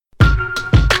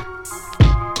Make sure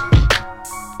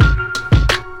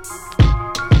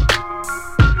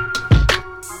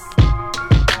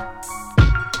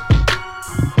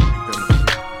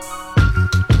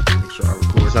I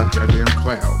record that goddamn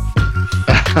cloud.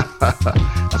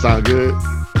 That sound good.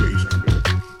 Yeah, you sound good.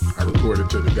 I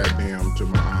recorded to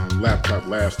my laptop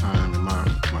last time, and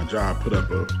my job put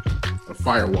up a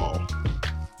firewall.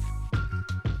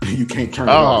 You can't turn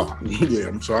it off.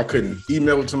 Yeah, so I couldn't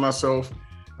email it to myself.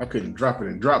 I couldn't drop it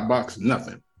in Dropbox.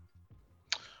 Nothing.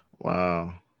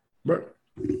 Wow. But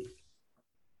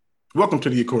welcome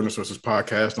to the According to Sources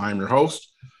podcast. I am your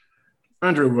host,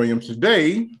 Andre Williams.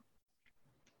 Today,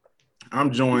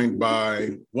 I'm joined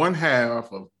by one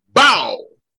half of Bow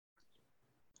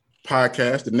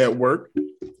Podcast, the network.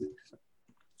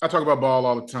 I talk about ball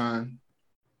all the time.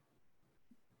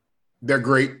 They're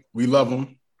great. We love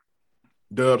them.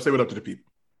 Dub, say what up to the people.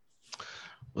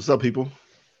 What's up, people?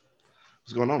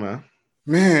 What's going on, man?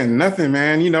 Man, nothing,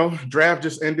 man. You know, draft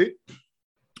just ended.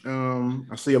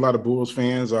 I see a lot of Bulls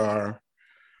fans they're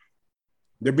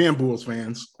being Bulls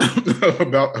fans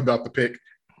about the pick.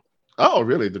 Oh,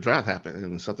 really? The draft happened,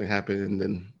 and something happened, and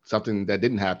then something that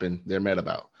didn't happen, they're mad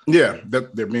about. Yeah,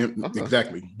 they're being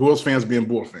exactly Bulls fans being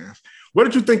Bulls fans. What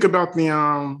did you think about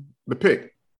the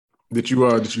pick? Did you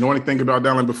know anything about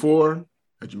Dallin before?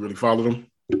 Had you really followed him?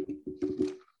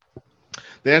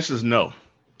 The answer is no.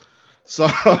 So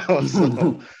I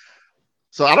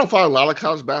don't follow a lot of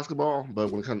college basketball, but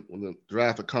when the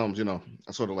draft comes, you know,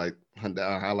 I sort of like hunt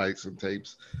down highlights and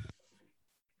tapes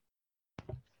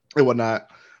and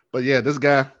whatnot. But yeah, this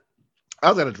guy, I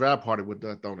was at a draft party with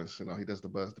Donis. You know, he does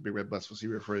the Big Red Bus for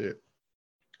Sierra Fred.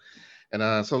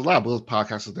 And so a lot of Bulls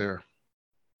podcasters there.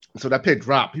 So that pick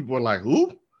dropped. People were like,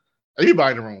 who?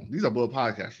 Everybody in the room. These are Bulls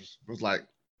podcasters. It was like,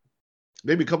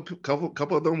 maybe a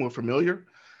couple of them were familiar,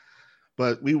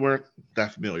 but we weren't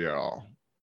that familiar at all.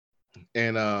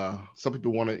 And some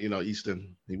people wanted, you know,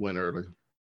 Easton. He went early.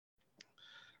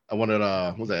 I wanted,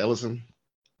 was that Ellison?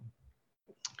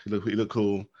 He looked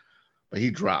cool, but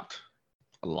he dropped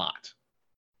a lot.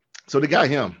 So they got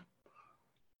him.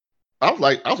 I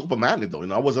was open-minded though. You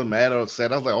know, I wasn't mad or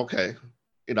upset. I was like, okay,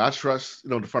 you know, I trust, you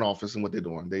know, the front office and what they're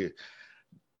doing.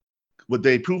 What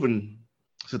they've proven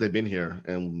since they've been here,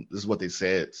 and this is what they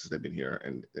said since they've been here,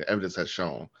 and the evidence has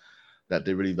shown that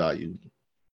they really value, you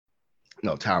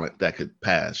know, talent that could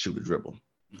pass, shoot, or dribble,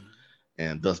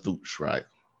 and thus Vooch, right?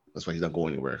 That's why he's not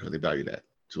going anywhere, because they value that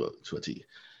to a T.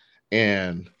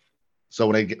 And so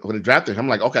when they drafted him, I'm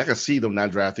like, okay, I can see them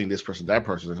not drafting this person, that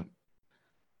person.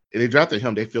 If they drafted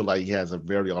him, they feel like he has a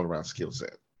very all-around skill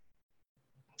set,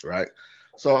 right?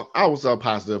 So I was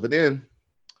positive, and then,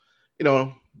 you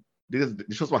know, they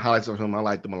showed some highlights of him. I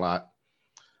liked them a lot.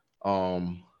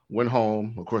 Went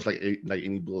home, of course, like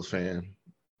any Bulls fan.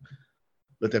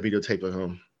 Looked at videotape of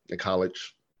him in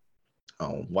college.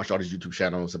 Watched all these YouTube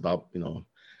channels about, you know,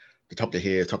 to talk to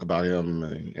heads, talk about him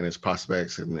and his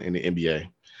prospects in the NBA.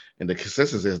 And the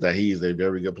consensus is that he is a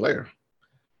very good player.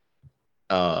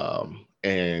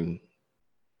 And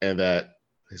that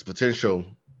his potential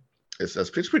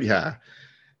is pretty high.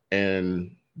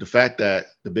 And the fact that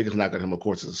the biggest knock on him, of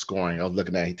course, is scoring. I was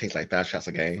looking at he takes like 5 shots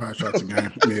a game. 5 shots a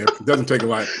game. Yeah, it doesn't take a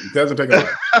lot.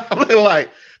 I'm like,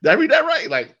 did I read that right?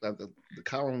 Like the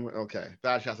column, okay,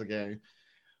 5 shots a game.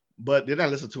 But then I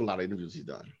listened to a lot of interviews he's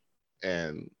done,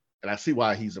 and I see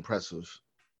why he's impressive.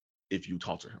 If you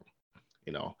talk to him,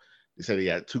 you know, they said he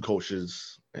had 2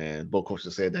 coaches, and both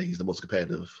coaches said that he's the most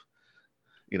competitive,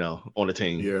 you know, on the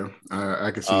team. Yeah,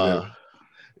 I can see that.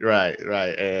 Right.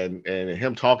 And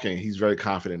him talking, he's very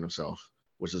confident in himself,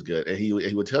 which is good. And he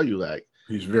would tell you, like,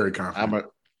 he's very confident.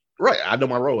 I know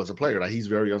my role as a player. Like, he's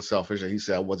very unselfish, and he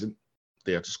said I wasn't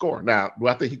there to score. Now, do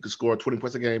I think he could score 20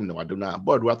 points a game? No, I do not.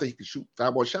 But do I think he could shoot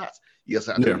 5 more shots? Yes,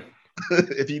 I do.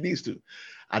 If he needs to.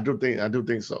 I do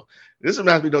think so. This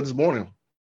reminds me, though, this morning,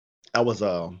 I'm a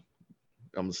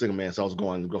single man, so I was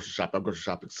going to grocery shop. I'm grocery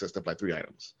shopping, stuff like 3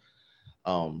 items.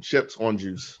 Chips, orange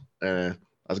juice, and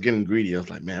I was getting greedy. I was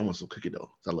like, man, I want some cookie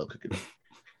dough. I love cookie dough.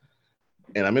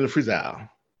 And I'm in the freezer aisle,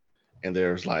 and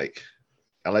there's like,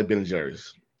 I like Ben &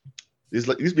 Jerry's. Used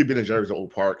to be Ben & Jerry's at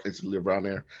Old Park. I used to live around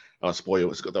there. Spoil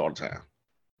it's good there all the time.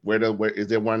 Where is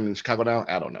there one in Chicago now?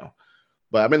 I don't know.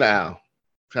 But I'm in the aisle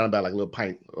trying to buy like a little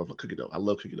pint of a cookie dough. I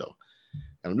love cookie dough.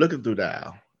 And I'm looking through the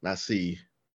aisle, and I see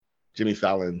Jimmy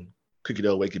Fallon cookie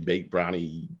dough, wake and bake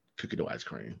brownie cookie dough ice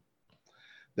cream.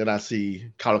 Then I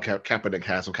see Colin Kaepernick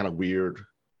has some kind of weird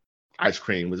ice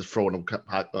cream with just throwing them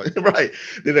hot, right.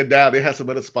 Then down they have some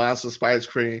other sponsors, ice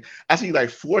cream. I see like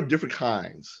 4 different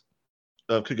kinds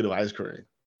of cookie dough ice cream.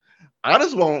 I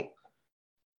just want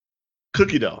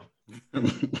cookie dough.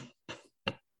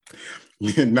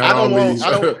 Not all these,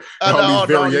 all these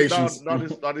variations.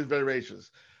 All these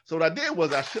variations. So what I did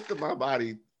was I shifted my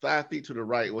body 5 feet to the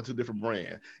right with 2 different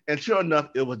brands. And sure enough,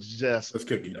 it was just That's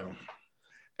cookie dough.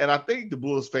 And I think the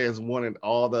Bulls fans wanted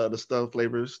all the stuff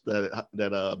flavors that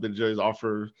Ben Jerry's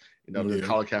offer, the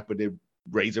Colin Kaepernick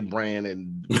Raisin Bran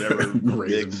and whatever.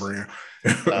 Raisin Bran.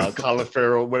 Colin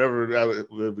Farrell, whatever.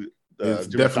 It's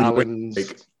Jimmy definitely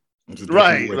Fallon's.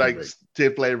 Right, like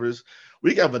 10 flavors.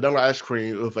 We got vanilla ice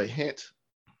cream with a hint,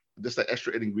 just an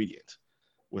extra ingredient,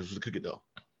 which is the cookie dough.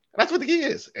 That's what the key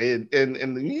is. And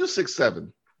you're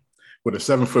 6'7". With a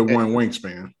 7'1"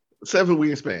 wingspan. 7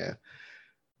 wingspan.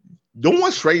 No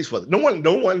one trades for that.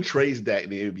 No one trades that in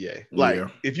the NBA. Like,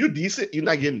 if you're decent, you're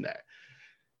not getting that.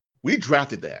 We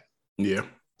drafted that. Yeah.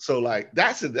 So like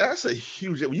that's a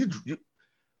huge.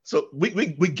 So we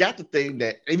got the thing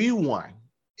that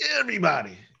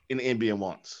everybody in the NBA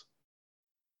wants.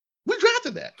 We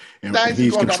drafted that. And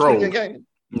he's controlled.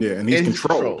 Yeah, and he's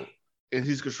controlled. And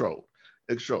he's controlled.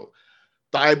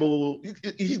 Thibault,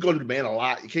 he's going to demand a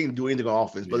lot. He can't do anything on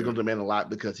offense, but he's going to demand a lot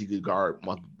because he could guard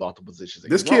multiple positions.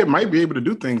 This kid might be able to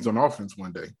do things on offense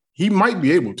one day. He might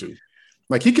be able to.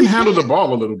 Like, he can handle the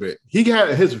ball a little bit. He got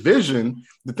his vision.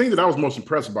 The thing that I was most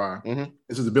impressed by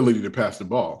is his ability to pass the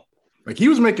ball. Like, he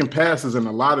was making passes in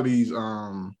a lot of these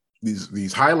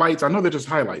highlights. I know they're just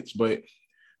highlights, but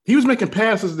he was making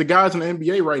passes the guys in the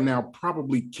NBA right now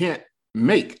probably can't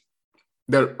make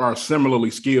that are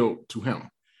similarly skilled to him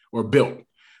or built.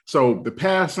 So the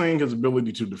passing, his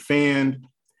ability to defend.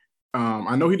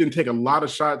 I know he didn't take a lot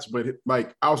of shots, but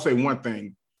like, I'll say one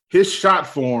thing: his shot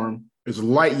form is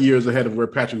light years ahead of where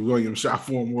Patrick Williams' shot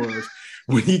form was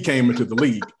when he came into the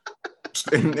league.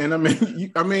 And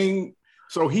I mean,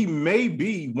 so he may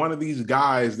be one of these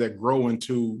guys that grow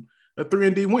into a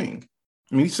 3-and-D wing.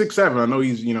 I mean, he's 6'7". I know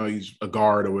he's a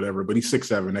guard or whatever, but he's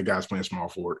 6'7". That guy's playing small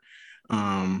forward.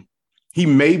 He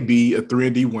may be a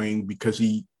 3-and-D wing because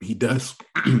he does,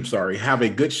 have a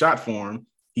good shot form.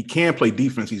 He can play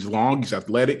defense. He's long. He's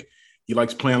athletic. He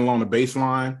likes playing along the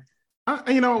baseline. I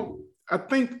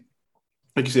think,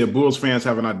 like you said, Bulls fans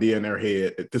have an idea in their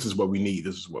head that this is what we need.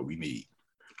 This is what we need.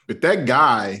 But that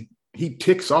guy, he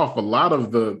ticks off a lot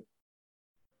of the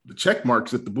check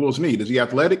marks that the Bulls need. Is he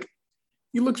athletic?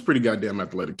 He looks pretty goddamn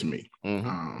athletic to me.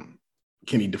 Mm-hmm.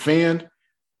 Can he defend?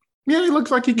 Yeah, he looks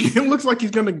like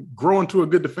he's going to grow into a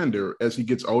good defender as he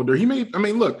gets older.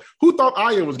 Look, who thought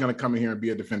Aya was going to come in here and be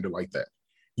a defender like that?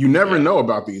 You never know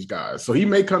about these guys. So he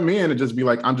may come in and just be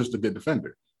like, I'm just a good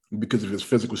defender because of his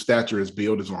physical stature, his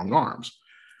build, his long arms.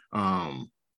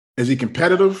 Is he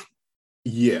competitive?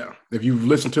 Yeah. If you've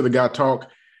listened to the guy talk,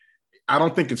 I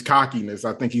don't think it's cockiness.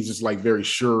 I think he's just like very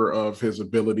sure of his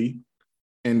ability.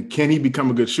 And can he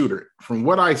become a good shooter? From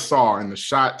what I saw in the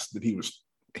shots that he was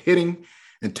hitting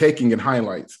and taking in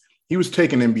highlights, he was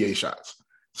taking NBA shots,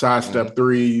 sidestep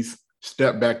threes,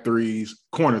 step back threes,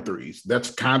 corner threes.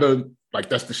 That's kind of like,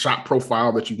 that's the shot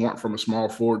profile that you want from a small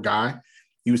forward guy.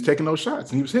 He was taking those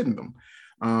shots and he was hitting them.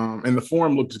 And the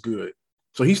form looks good.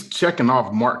 So he's checking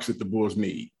off marks that the Bulls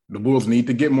need. The Bulls need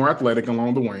to get more athletic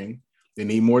along the wing. They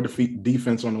need more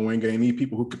defense on the wing, and they need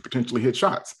people who could potentially hit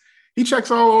shots. He checks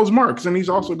all those marks, and he's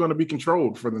also going to be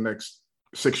controlled for the next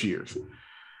 6 years.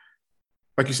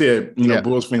 Like you said,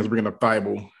 Bulls fans bringing up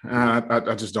Thibault.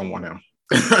 I just don't want him.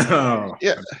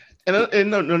 Yeah.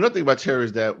 And another thing about Terry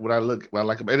is that what I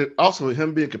like about it, also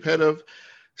him being competitive,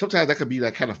 sometimes that could be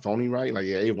like kind of phony, right? Like,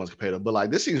 yeah, everyone's competitive, but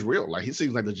like this seems real. Like he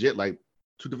seems like legit, like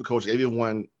two different coaches.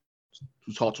 Everyone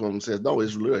who talked to him says, no,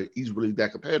 he's really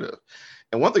that competitive.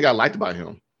 And one thing I liked about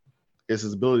him is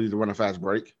his ability to run a fast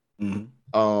break.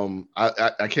 Mm-hmm.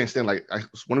 I can't stand one of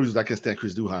the reasons I can't stand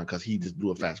Chris Duhon because he just do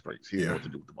a fast break. He didn't know what to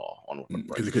do with the ball on the break.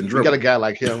 Because he couldn't dribble. You got a guy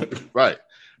like him, right?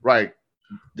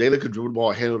 Daly could dribble the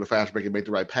ball, handle the fast break, and make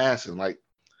the right pass, and like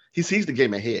he sees the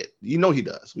game ahead. He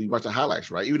does. When you watch the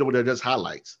highlights, right? Even though they're just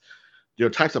highlights, there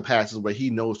are types of passes where he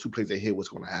knows 2 plays ahead what's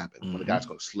going to happen when the guy's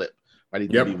going to slip. Right?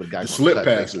 The slip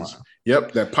passes.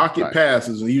 Yep, that pocket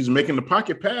passes, and he was making the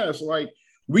pocket pass. Like,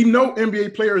 we know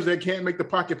NBA players that can't make the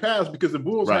pocket pass because the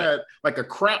Bulls had like a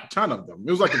crap ton of them.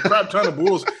 It was like a crap ton of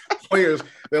Bulls players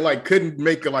that like couldn't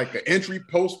make an entry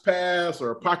post pass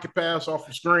or a pocket pass off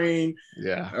the screen,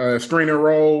 screen and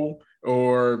roll,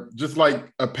 or just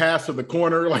like a pass to the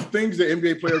corner, like things that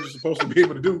NBA players are supposed to be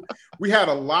able to do. We had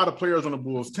a lot of players on the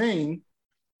Bulls team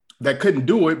that couldn't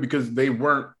do it because they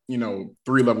weren't,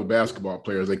 3-level basketball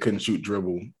players. They couldn't shoot,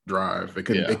 dribble, drive. They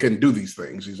couldn't do these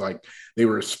things. He's like, they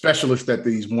were specialists at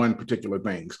these one particular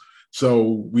things.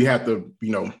 So we had to,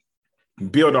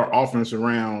 build our offense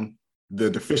around the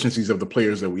deficiencies of the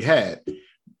players that we had.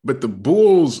 But the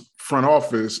Bulls front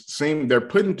office they're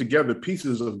putting together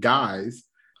pieces of guys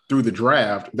through the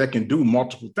draft that can do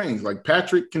multiple things. Like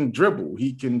Patrick can dribble,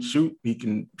 he can shoot, he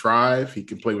can drive, he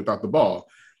can play without the ball.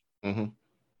 Mm-hmm.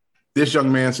 This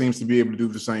young man seems to be able to do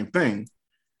the same thing.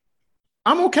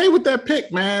 I'm okay with that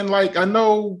pick, man. Like, I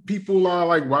know people are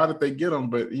like, why did they get him?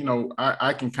 But,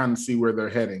 I can kind of see where they're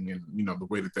heading and, the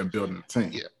way that they're building the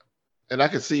team. Yeah. And I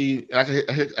can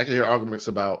hear arguments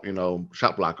about,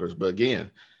 shot blockers. But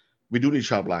again, we do need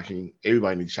shot blocking.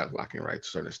 Everybody needs shot blocking, right, to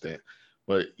a certain extent.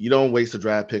 But you don't waste a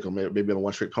draft pick on maybe on a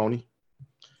one-trick pony.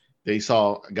 They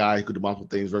saw a guy who could do multiple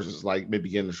things versus like maybe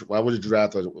getting why would you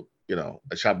draft a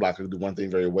shot blocker who do one thing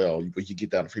very well, but you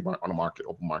get down on the market,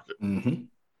 open market. Mm-hmm.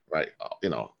 Right.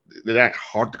 They're not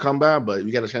hard to come by, but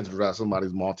you got a chance to draft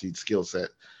somebody's multi-skill set.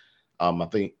 I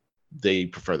think they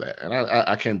prefer that. And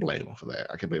I can't blame them for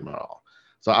that. I can't blame them at all.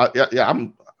 So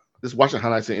I'm just watching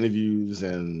highlights and interviews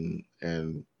and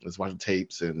just watching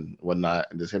tapes and whatnot,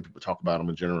 and just hearing people talk about them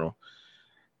in general.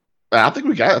 I think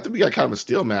we got kind of a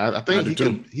steal, man. I think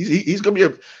he's gonna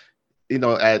be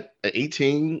at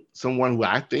 18, someone who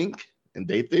I think and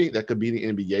they think that could be the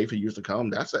NBA for years to come.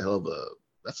 That's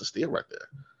a steal right there.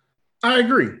 I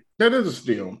agree. That is a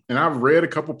steal. And I've read a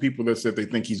couple people that said they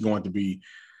think he's going to be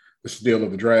the steal of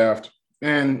the draft.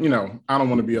 And, I don't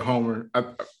want to be a homer. I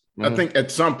think at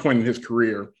some point in his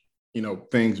career,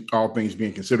 all things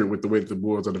being considered with the way that the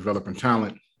Bulls are developing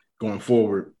talent going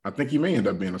forward, I think he may end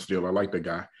up being a steal. I like that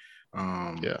guy.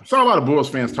 Saw a lot of Bulls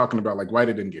fans talking about like why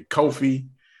they didn't get Kofi.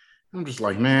 I'm just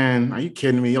like, man, are you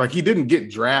kidding me? Like, he didn't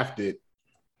get drafted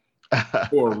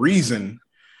for a reason.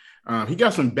 He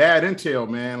got some bad intel,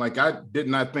 man. Like, I did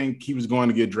not think he was going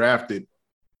to get drafted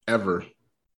ever,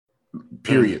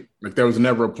 period. Like, there was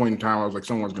never a point in time I was like,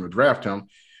 someone's going to draft him,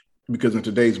 because in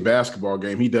today's basketball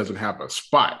game, he doesn't have a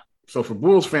spot. So for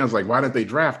Bulls fans, like, why didn't they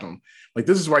draft him? Like,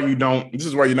 this is why you're not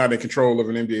in control of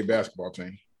an NBA basketball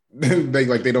team.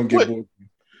 they don't get Bulls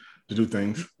to do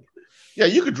things. Yeah,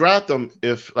 you could draft them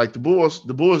if, like, the Bulls,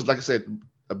 like I said,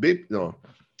 a big,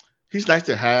 he's nice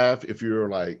to have if you're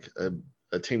like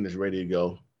a team that's ready to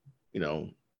go.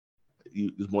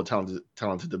 He's more talented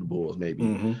than the Bulls, maybe.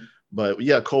 Mm-hmm. But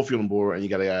yeah, Kofi on board, and you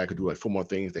got a guy that could do like 4 more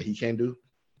things that he can do.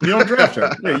 You don't draft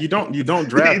him. Yeah, you don't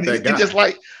draft that guy. It's just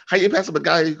like how you pass up a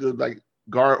guy who could like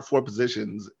guard 4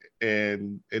 positions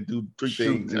and do 3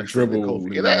 things and dribble.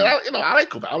 Kofi. I like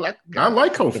Kofi. I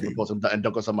like Kofi and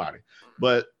dunk on somebody.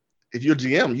 But if you're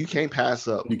GM, you can't pass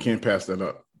up. You can't pass that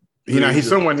up. He's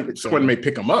someone may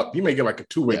pick him up. You may get like a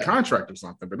 2-way contract or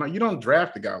something. But no, you don't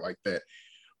draft a guy like that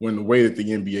when the way that the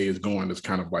NBA is going is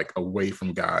kind of like away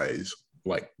from guys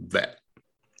like that.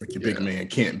 Like, your big man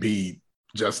can't be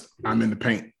just, I'm in the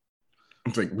paint.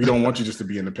 It's like, we don't want you just to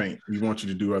be in the paint. We want you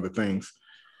to do other things.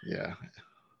 Yeah.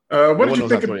 What did you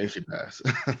think of entry pass?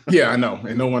 Yeah, I know.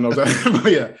 And no one knows that.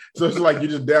 But yeah. So it's like you're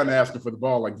just down there asking for the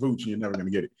ball like Vooch, and you're never going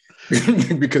to get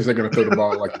it because they're going to throw the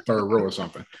ball like the 3rd row or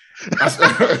something.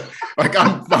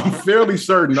 I'm fairly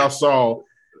certain I saw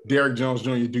Derrick Jones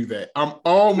Jr. do that. I'm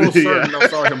almost certain I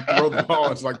saw him throw the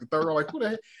ball. It's like the 3rd row, like, what the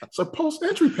heck? It's a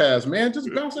post-entry pass, man.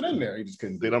 Just bounce it in there. He just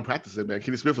couldn't. They don't practice it, man.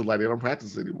 Kenny Smith was like, they don't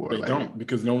practice it anymore. They don't,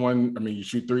 because you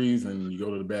shoot threes and you go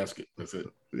to the basket. That's it.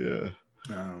 Yeah.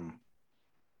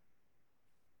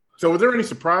 So was there any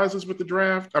surprises with the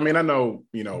draft? I mean, I know,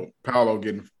 Paolo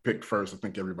getting picked first. I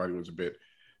think everybody was a bit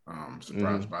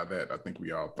surprised by that. I think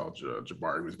we all thought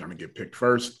Jabari was going to get picked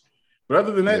first. But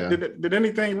other than that, did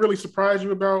anything really surprise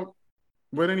you about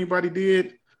what anybody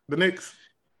did? The Knicks?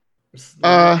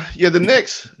 The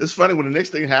Knicks. It's funny when the Knicks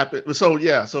thing happened.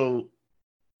 So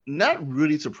not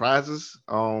really surprises.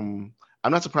 I'm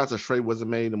not surprised that trade wasn't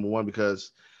made, number one,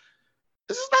 because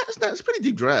it's a pretty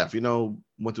deep draft, 1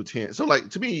 through 10. So, like,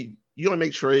 to me, you only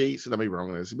make trades, and I may be wrong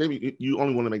on this. Maybe you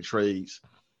only want to make trades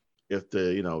if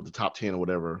the top 10 or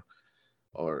whatever,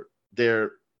 or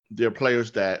they're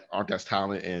players that aren't as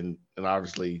talented, and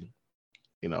obviously,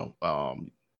 you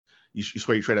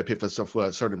swear you trade that pick for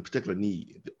a certain particular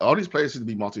need. All these players seem to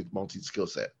be multi skill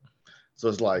set. So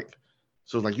it's like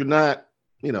you're not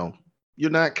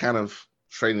kind of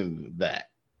trading that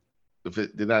if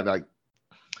they're not like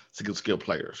single skill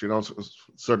players, to a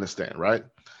certain extent, right?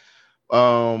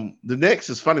 The Knicks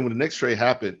is funny. When the Knicks trade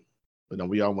happened,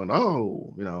 we all went,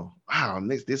 oh, wow,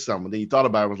 Knicks did something. And then you thought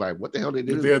about it, was like, what the hell they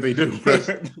do? Yeah, they do.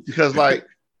 because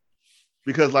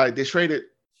they traded,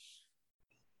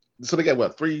 so they got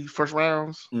what, 3 first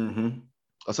rounds or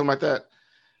something like that,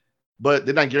 but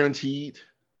they're not guaranteed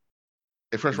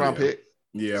a first round pick.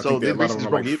 Yeah, so they basically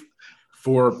broke even.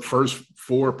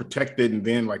 4 protected, and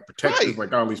then like protections,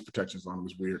 like all these protections on them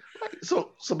was weird. Right.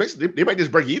 So basically they might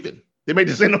just break even. They may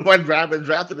just end up drafting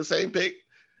the same pick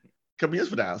couple years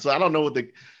from now. So I don't know what the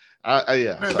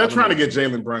yeah. Man, so they're trying to get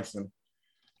Jalen Brunson.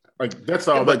 Like that's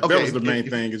all. But, that was the main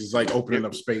thing. Is just like opening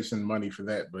up space and money for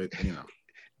that. But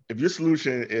if your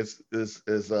solution is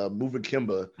moving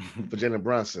Kimba for Jalen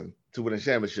Brunson to win a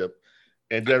championship,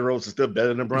 and Derrick Rose is still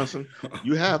better than Brunson,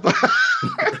 you have.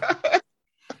 I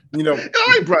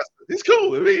like Brunson. He's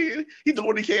cool. I mean, he's doing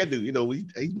what he can do.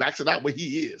 He's maxing out what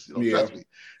he is. Trust me.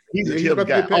 He's a Tim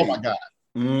guy. Oh my God.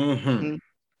 Mm-hmm.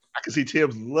 I can see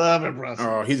Tim's loving Brunson.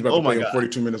 Oh, he's about to play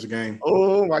 42 minutes a game.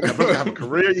 Oh my God. Brunson have a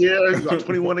career year. He's got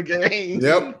 21 a game.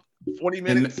 Yep. 40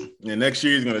 minutes. And next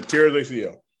year he's going to tear his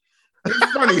ACL.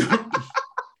 It's funny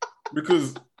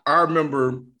because I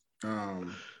remember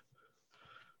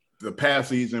the past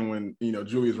season when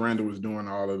Julius Randle was doing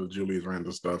all of the Julius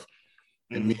Randle stuff,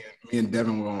 and me and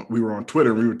Devin were on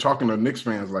Twitter. And we were talking to Knicks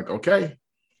fans like, okay,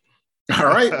 all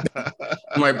right,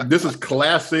 I'm like, this is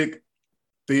classic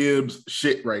Thibs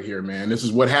shit right here, man. This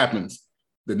is what happens.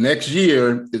 The next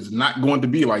year is not going to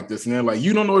be like this, and they're like,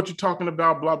 you don't know what you're talking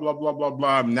about, blah blah blah blah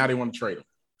blah. And now they want to trade him.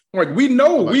 I'm like, we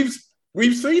know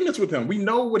We've seen this with him. We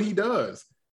know what he does.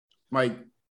 Like,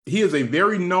 he is a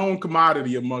very known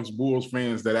commodity amongst Bulls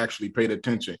fans that actually paid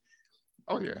attention.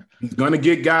 Oh, yeah. He's going to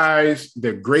get guys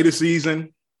their greatest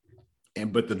season,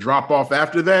 but the drop-off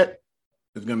after that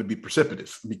is going to be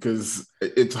precipitous because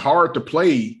it's hard to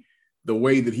play the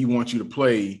way that he wants you to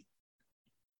play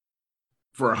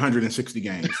for 160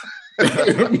 games.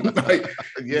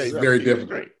 It's very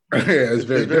difficult. It's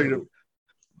very difficult.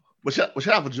 But shout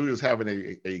out for Julius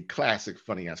having a classic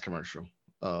funny ass commercial.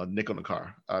 Nick on the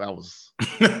car. That was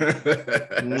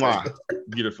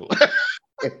beautiful.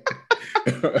 That's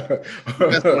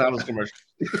the loudest commercial.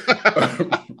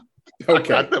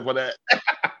 Okay. I for that.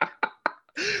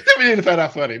 We didn't find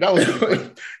out funny. That was really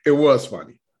funny. It was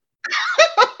funny.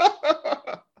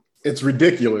 It's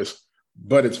ridiculous,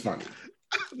 but it's funny.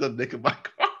 The Nick in my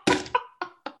car.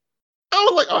 I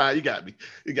was like, all right, you got me.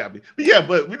 But yeah,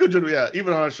 but we knew Julius,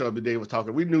 even on our show, Dave was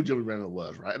talking, we knew Julius Randle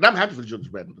was, right? And I'm happy for Julius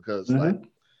Randle because like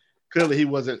clearly he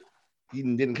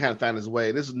didn't kind of find his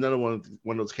way. This is another one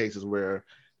of those cases where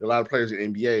there are a lot of players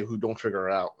in the NBA who don't figure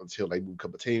it out until they move a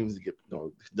couple of teams to get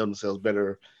done themselves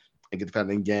better and get to find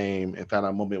a game and find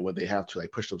a moment where they have to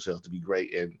like push themselves to be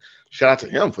great. And shout out to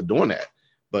him for doing that.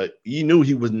 But you knew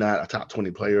he was not a top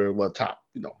 20 player, well, top,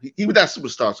 he was that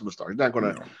superstar. He's not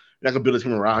gonna build a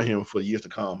team around him for years to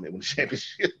come and win the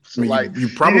championship. So you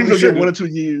probably should get 1 or 2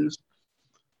 years.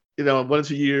 1 or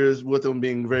 2 years with him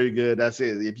being very good. That's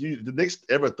it. The Knicks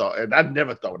ever thought, and I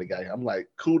never thought of the guy. I'm like,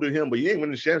 cool to him, but he ain't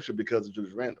winning the championship because of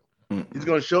Julius Randle. He's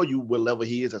gonna show you what level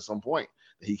he is at some point.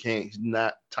 That he can't. He's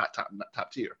not top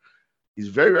tier. He's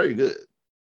very, very good.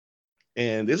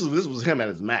 And this was him at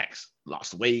his max.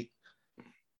 Lost weight,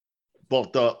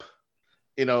 bulked up.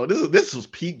 This was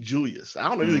peak Julius. I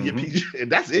don't know if he get peak,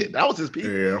 and that's it. That was his peak.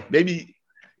 Yeah. Maybe,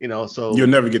 so you'll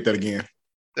never get that again.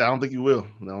 I don't think you will.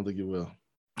 Gun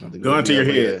to your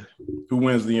head. Who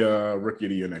wins the Rookie of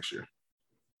the Year next year?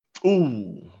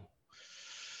 Ooh.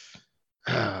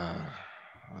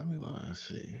 Let me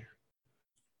see.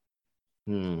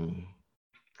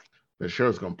 But sure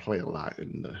it's gonna play a lot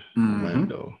in the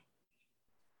Orlando.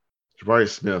 Jabari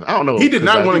Smith. I don't know. He did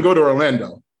not want to go to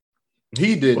Orlando.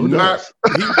 He did not.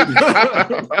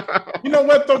 You know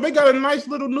what, though? They got a nice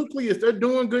little nucleus. They're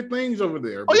doing good things over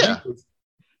there. Oh, yeah.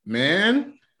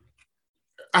 Man,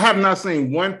 I have not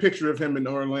seen one picture of him in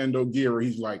Orlando gear where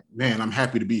he's like, man, I'm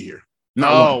happy to be here.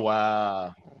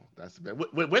 Wow. That's bad.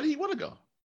 Where did he want to go?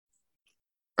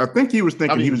 I think he was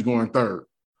thinking he was going third.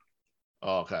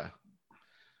 Oh, okay.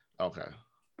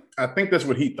 I think that's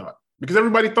what he thought. Because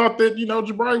everybody thought that,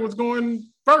 Jabari was going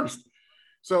first.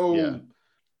 So... yeah.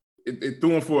 It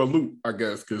threw him for a loop, I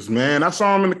guess, because, man, I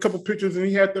saw him in a couple pictures and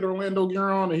he had that Orlando gear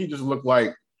on and he just looked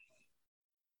like,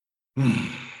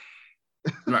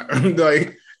 like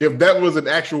if that was an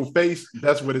actual face,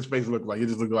 that's what his face looked like. It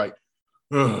just looked like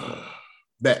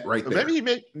that right there.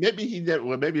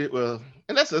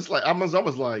 And that's just like, I was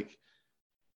almost like,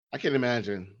 I can't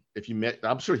imagine if you met,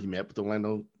 I'm sure he met with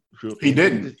Orlando. He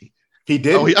didn't. He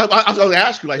did. Oh, I was going to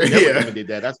ask you, like, he never did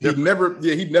that. That's different.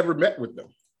 He never met with them.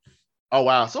 Oh,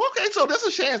 wow. So there's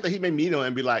a chance that he may meet him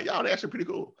and be like, yo, they're actually pretty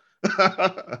cool.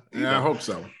 I hope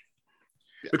so.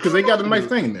 Because they got a nice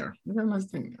thing there.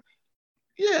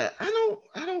 Yeah, I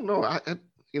don't know. I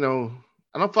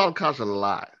don't follow college a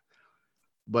lot,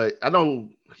 but I know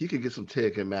he could get some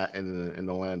tick in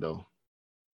Orlando.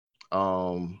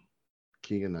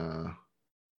 Keegan,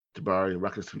 Jabari,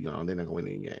 Rockets too young. They're not going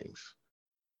to win any games.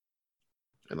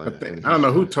 I don't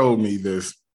know who told me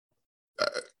this.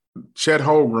 Chet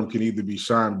Holmgren can either be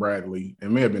Sean Bradley, it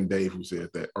may have been Dave who said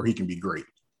that, or he can be great.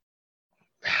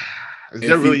 Is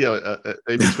there really a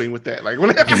in between with that? Like,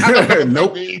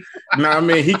 nope. No, I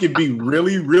mean, he could be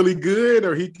really, really good,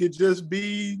 or he could just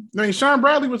be. I mean, Sean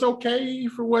Bradley was okay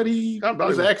for what he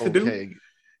was asked to do.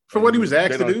 For what he was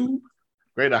asked to do.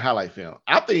 Great highlight film.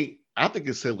 I think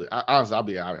it's silly.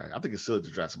 Honestly, I think it's silly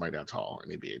to draft somebody that tall in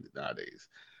the NBA nowadays,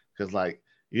 because like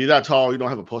you're not tall, you don't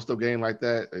have a post-up game like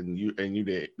that, and you're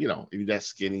that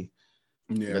skinny,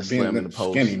 that slim in the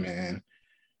post, skinny man.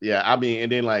 Yeah, I mean, and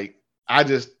then like I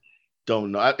just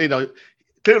don't know.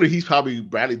 Clearly he's probably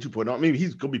Bradley 2.0. Maybe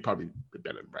he's gonna be probably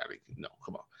better than Bradley. No,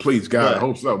 come on. Please, God, I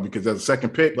hope so, because that's a second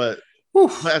pick. But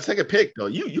a second pick though,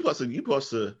 you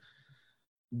supposed to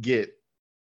get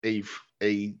a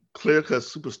clear-cut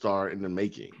superstar in the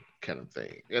making kind of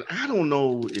thing. And I don't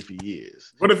know if he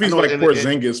is. What if he's like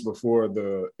Porzingis before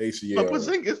the ACL? But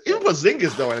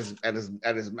Porzingis though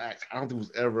at his max, I don't think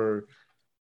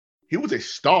he was a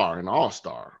star, an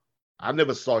all-star. I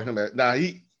never saw him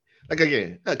he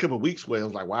had a couple of weeks where I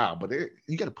was like, wow, but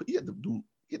you had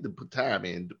to put time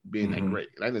in being that great.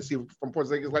 And I didn't see from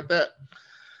Porzingis like that.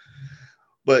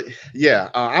 But yeah,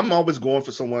 I'm always going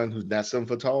for someone who's not 7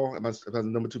 foot tall. If I'm the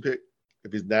number 2 pick,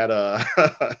 if he's not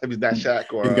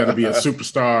Shaq, or he's got to be a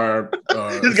superstar.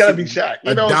 He's got to be Shaq.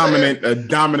 A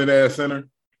dominant ass center.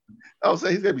 I would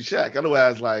say he's got to be Shaq.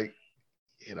 Otherwise, like,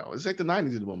 it's like the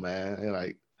 '90s anymore, man. And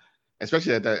like,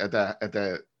 especially at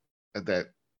that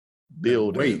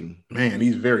build. Weight, man,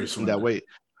 he's very slim. That weight.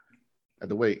 At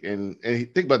the weight, and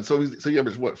think about it. So he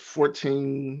averaged what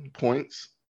 14 points.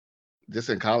 Just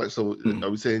in college, so are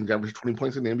we saying he averaged 20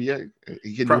 points in the NBA?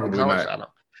 He can do it in college. I don't.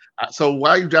 So why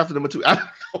are you drafting number 2? I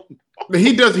don't know.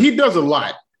 He does a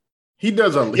lot. He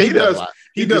does a lot.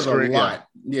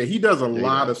 Yeah, he does a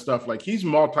lot of stuff. Like he's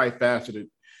multifaceted.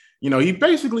 He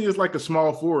basically is like a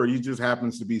small forward. He just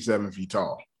happens to be 7 feet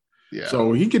tall. Yeah.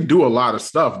 So he can do a lot of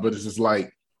stuff, but it's just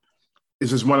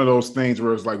one of those things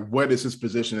where it's like, what is his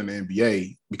position in the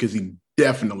NBA? Because he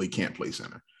definitely can't play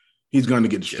center. He's going to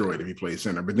get destroyed if he plays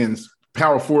center. But then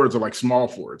power forwards are like small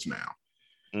forwards now.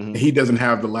 Mm-hmm. He doesn't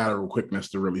have the lateral quickness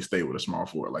to really stay with a small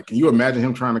forward. Like, can you imagine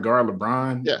him trying to guard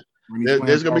LeBron? Yeah.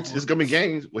 There's going to be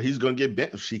games where he's going to get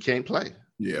bent if she can't play.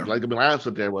 Yeah. Like, the lines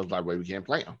up there was like, well, we can't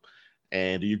play him.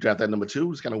 And do you draft that number 2?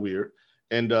 It's kind of weird.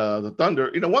 And the Thunder,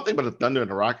 one thing about the Thunder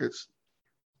and the Rockets,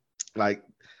 like,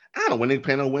 I don't know when they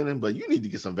plan on winning, but you need to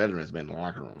get some veterans, man, in the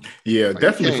locker room. Yeah, like,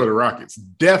 definitely for the Rockets.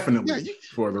 Definitely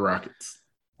for the Rockets.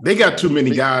 They got too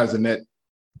many guys in that.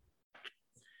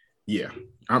 Yeah,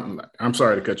 I'm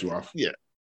sorry to cut you off. Yeah,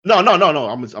 no.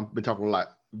 I've been talking a lot.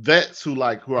 Vets who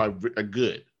are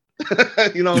good.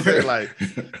 You know what I'm saying?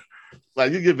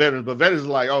 Like you get veterans, but veterans are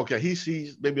like, okay,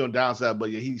 he's maybe on downside, but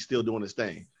yeah, he's still doing his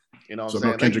thing. You know what I'm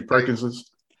saying? Kendrick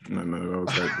Perkinses? No,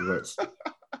 vets.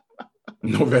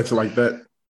 No vets like that.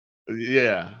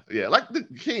 Yeah. Like the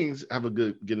Kings have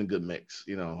getting a good mix.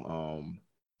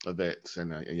 Of vets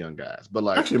and young guys, but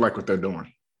like, I actually like what they're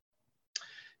doing.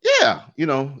 Yeah,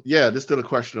 there's still a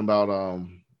question about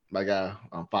my guy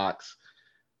Fox.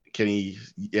 Can he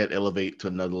yet elevate to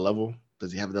another level?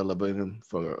 Does he have that level in him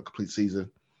for a complete season?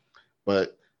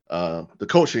 But the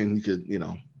coaching, you could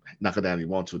knock it down if you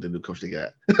want to. The new coach they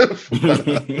got,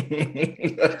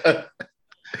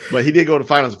 but he did go to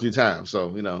finals a few times,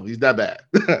 so he's not bad.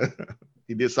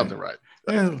 He did something right.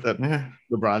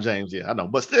 LeBron James, I know,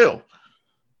 but still,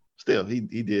 he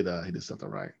did something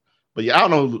right. But yeah, I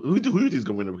don't know who he's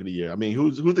gonna win the Rookie of the Year. I mean,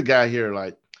 who's the guy here?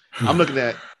 Like, I'm looking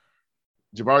at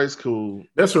Jabari's cool.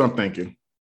 That's what I'm thinking.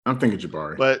 I'm thinking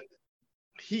Jabari. But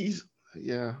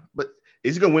but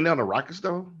is he gonna win that on the Rockets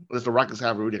though? Unless the Rockets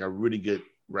have a really good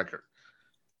record.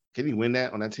 Can he win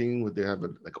that on that team? Would they have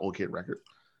an okay record?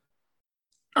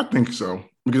 I think so,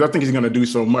 because I think he's gonna do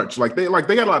so much. Like they got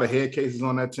a lot of head cases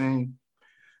on that team.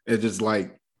 It's just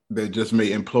like they just may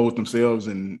implode themselves,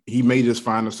 and he may just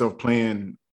find himself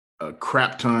playing a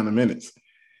crap ton of minutes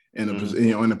in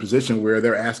a position where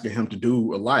they're asking him to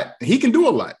do a lot. He can do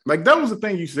a lot. Like that was the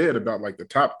thing you said about like the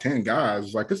top 10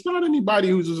 guys. Like it's not anybody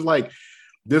who's just like,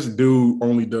 this dude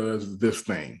only does this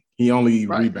thing. He only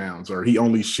rebounds, or he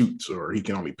only shoots, or he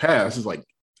can only pass. It's like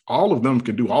all of them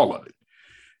can do all of it.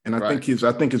 And I think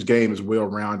his game is well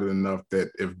rounded enough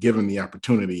that if given the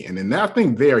opportunity, and then I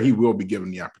think he will be given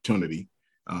the opportunity.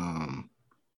 I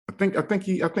think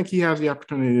he has the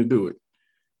opportunity to do it.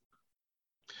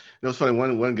 It's funny.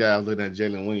 One guy I was looking at,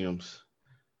 Jalen Williams.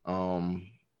 I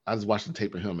just watched the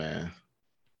tape of him, man.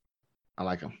 I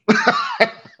like him.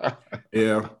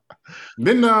 Yeah.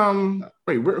 Then who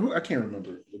I can't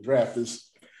remember.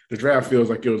 The draft feels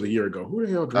like it was a year ago. Who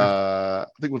the hell drafted? I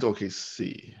think it was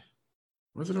OKC.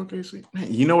 Was it OKC?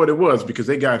 Man, you know what it was, because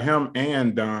they got him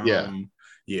and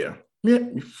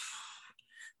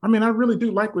I mean, I really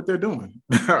do like what they're doing.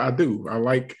 I do. I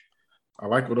like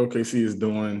what OKC is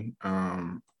doing.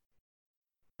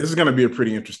 This is going to be a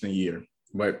pretty interesting year.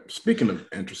 But speaking of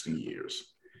interesting years,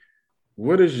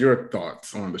 what is your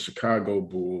thoughts on the Chicago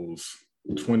Bulls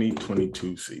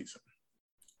 2022 season?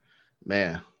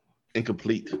 Man,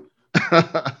 incomplete.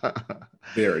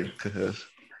 Very.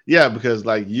 Yeah, because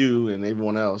like you and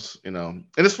everyone else, and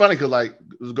it's funny because like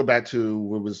let's go back to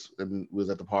when was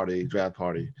at the party, draft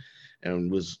party,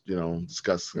 and was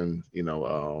discussing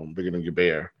bringing in your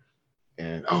bear,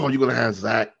 and you're gonna have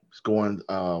Zach scoring,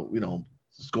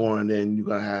 scoring, then you're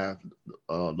gonna have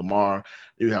Lamar,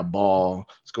 you have Ball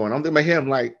scoring. I'm thinking about him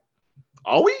like,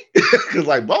 are we? Because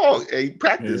like Ball ain't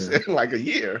practiced in like a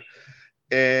year,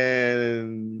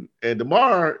 and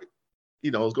DeMar,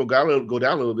 is gonna go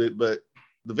down a little bit, but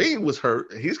Levine was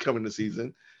hurt. He's coming this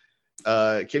season.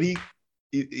 Can he?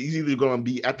 He's either going to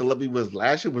be at the level he was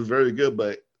last year, was very good,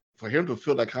 but for him to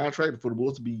fill that contract, for the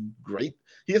Bulls to be great,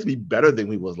 he has to be better than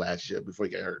he was last year before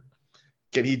he got hurt.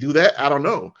 Can he do that? I don't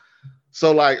know.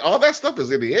 So like all that stuff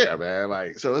is in the air, man.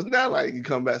 Like so, it's not like you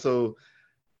come back. So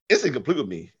it's incomplete with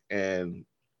me, and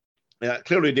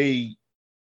clearly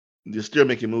they're still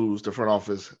making moves. The front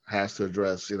office has to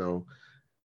address,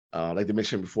 like they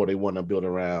mentioned before, they want to build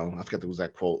around. I forgot the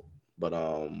exact quote, but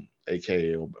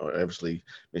AK or Eversley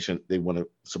mentioned they want to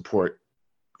support,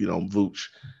 Vooch.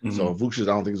 Mm-hmm. So Vooch I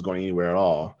don't think is going anywhere at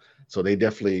all. So they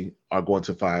definitely are going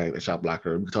to find a shot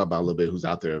blocker. We can talk about a little bit who's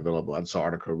out there available. I saw an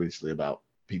article recently about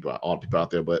all the people out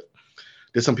there, but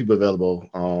there's some people available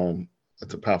at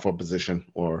the power forward position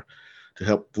or to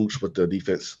help Vooch with the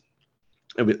defense,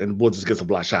 and the Bulls just get some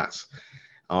block shots.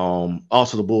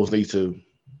 Also, the Bulls need to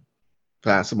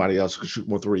find somebody else who can shoot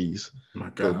more threes.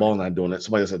 The Ball not doing it.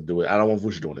 Somebody else had to do it. I don't want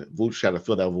Vooch doing it. Vooch got to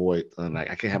fill that void. And like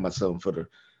I can't have my 7-footer.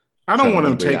 I don't want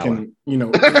him taking,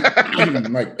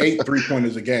 like 8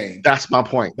 3-pointers a game. That's my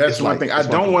point. That's one thing. I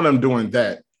don't want him doing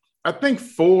that. I think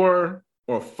 4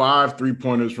 or 5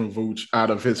 3-pointers from Vooch out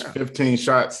of his 15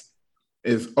 shots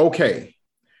is okay.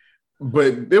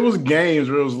 But there was games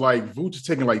where it was like Vooch is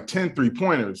taking like 10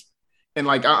 3-pointers. And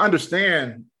like I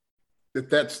understand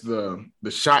that's the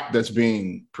shot that's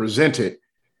being presented,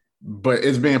 but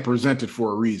it's being presented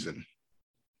for a reason.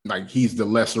 Like he's the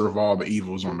lesser of all the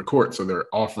evils on the court, so they're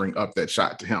offering up that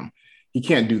shot to him. He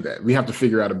can't do that. We have to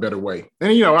figure out a better way.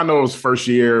 And, I know it's first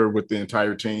year with the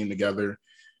entire team together.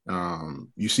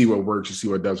 You see what works, you see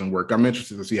what doesn't work. I'm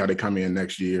interested to see how they come in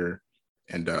next year,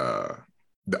 and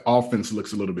the offense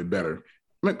looks a little bit better.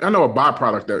 I know a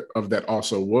byproduct of that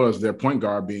also was their point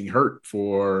guard being hurt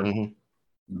for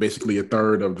basically a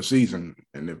third of the season,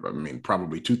 and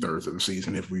probably 2/3 of the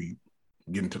season if we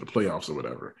get into the playoffs or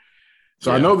whatever.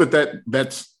 So I know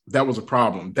that was a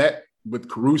problem. That with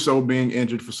Caruso being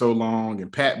injured for so long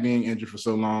and Pat being injured for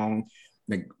so long,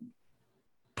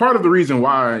 part of the reason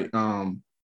why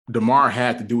DeMar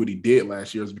had to do what he did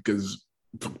last year is because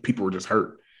people were just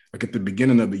hurt. Like at the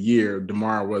beginning of the year,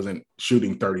 DeMar wasn't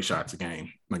shooting 30 shots a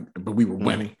game, but we were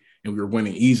winning, and we were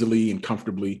winning easily and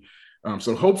comfortably.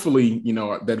 So hopefully,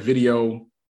 that video,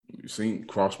 you've seen,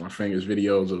 cross my fingers,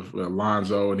 videos of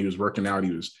Lonzo, and he was working out.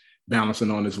 He was balancing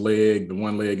on his leg, the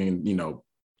one leg, and,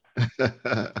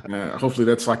 hopefully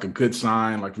that's like a good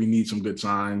sign. Like we need some good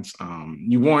signs.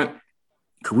 You want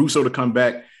Caruso to come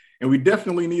back, and we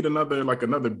definitely need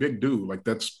another big dude. Like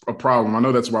that's a problem. I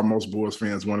know that's why most Bulls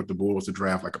fans wanted the Bulls to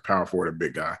draft like a power forward, a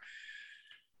big guy.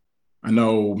 I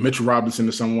know Mitchell Robinson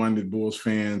is someone that Bulls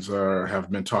fans have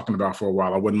been talking about for a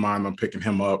while. I wouldn't mind them picking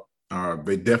him up.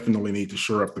 They definitely need to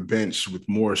shore up the bench with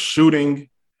more shooting.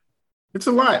 It's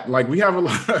a lot. Like we have a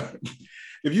lot.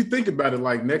 If you think about it,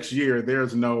 like next year,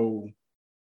 there's no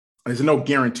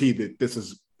guarantee that this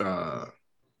is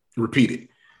repeated.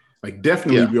 Like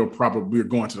definitely we're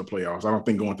going to the playoffs. I don't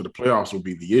think going to the playoffs will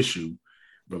be the issue,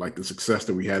 but like the success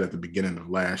that we had at the beginning of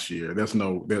last year, that's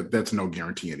no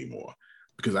guarantee anymore.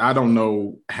 Because I don't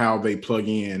know how they plug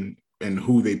in and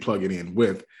who they plug it in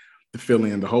with to fill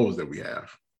in the holes that we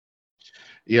have.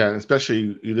 Yeah,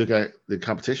 especially you look at the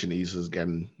competition East is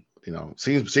getting,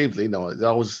 seems it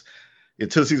always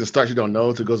until the season starts, you don't know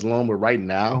until it goes along. But right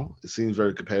now, it seems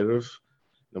very competitive.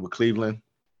 With Cleveland.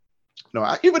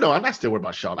 Even though I'm not still worried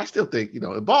about Sean, I still think,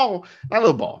 Ball, not a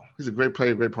little Ball. He's a great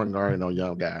player, great point guard,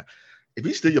 young guy. If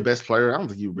he's still your best player, I don't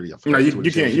think you really have. No, you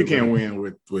can't win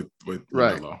with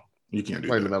right. Melo. You can't do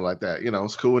that. Melo like that.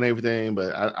 It's cool and everything,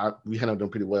 but we handled them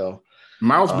pretty well.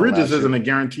 Miles Bridges isn't a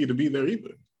guarantee to be there either.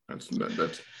 That's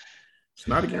it's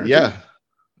not a guarantee. Yeah,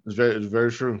 it's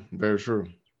very true, very true.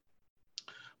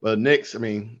 But Knicks, are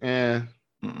these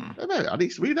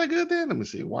really that good then? Let me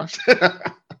see. Watch.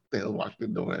 the hell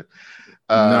Washington doing?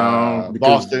 No,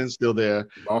 because Boston's still there.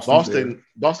 Boston's there.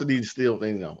 Boston needs still,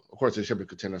 of course, they're shipping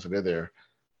contenders, so they're there.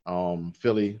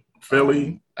 Philly,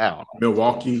 I don't know.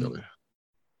 Milwaukee.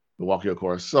 Milwaukee, of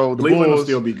course. So the Cleveland Bulls will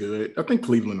still be good. I think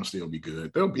Cleveland will still be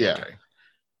good. They'll be okay.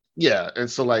 Yeah, and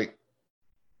so like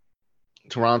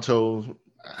Toronto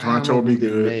will be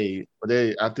good. But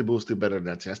I think Bulls still better than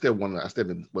that team. I still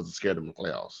wasn't scared of them in the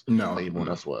playoffs. No, like everyone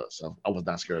else was. So I was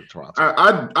not scared of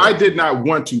Toronto. I did not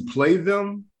want to play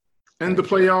them in the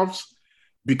playoffs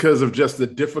because of just the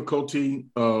difficulty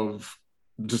of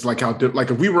just like how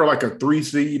like if we were like a 3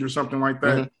 seed or something like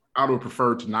that, I would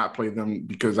prefer to not play them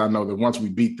because I know that once we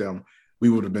beat them, we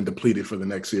would have been depleted for the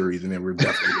next series, and then we're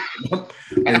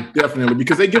definitely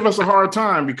because they give us a hard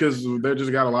time because they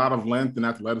just got a lot of length and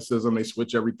athleticism. They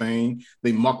switch everything.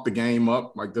 They muck the game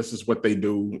up. Like this is what they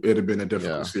do. It'd have been a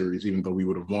difficult series, even though we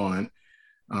would have won.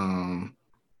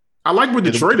 I like what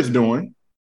Detroit is doing.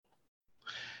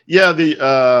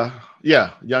 Yeah,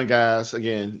 young guys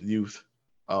again, youth.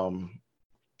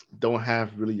 Don't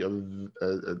have really a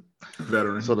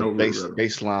veteran sort of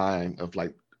baseline of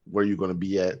like where you're going to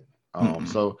be at.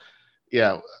 So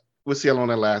yeah, we'll see how long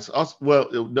that lasts. Also, well,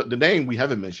 the name we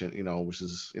haven't mentioned, which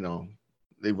is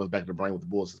they went back to the brain with the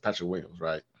Bulls is Patrick Williams,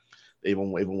 right?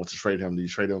 Everyone wants to trade him. Do you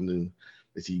trade him?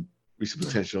 Is he reach the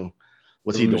potential?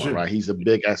 What's he doing? Right, he's a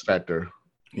big X factor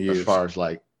as far as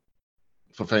like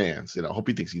for fans. I hope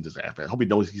he thinks he's just X factor. I hope he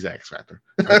knows he's X factor.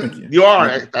 You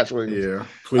are Patrick Williams. Yeah,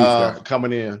 please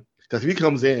coming in because if he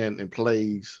comes in and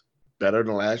plays better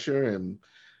than last year and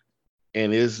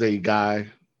is a guy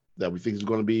that we think is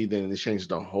going to be, then it changes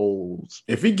the whole.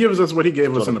 If he gives us what he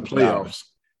gave us in the playoffs,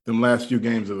 them last few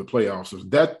games of the playoffs, if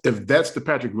that's the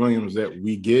Patrick Williams that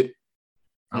we get,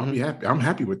 I'll be happy. I'm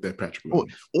happy with that Patrick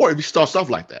Williams. Or if he starts off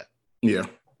like that. Yeah.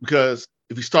 Because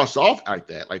if he starts off like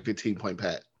that, like 15-point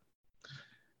Pat,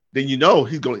 then he's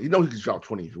going. He can drop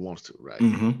 20 if he wants to, right?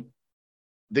 Mm-hmm.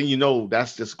 Then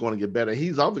that's just going to get better.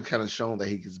 He's always kind of shown that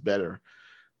he gets better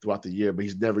throughout the year, but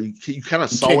he's never. You kind of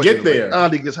saw it. Get there.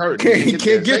 Like, he gets hurt. He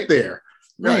can't get there.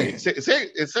 Right.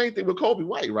 Same thing with Kobe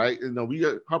White, right? We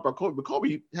got talk about Kobe, but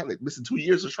Kobe had like missing 2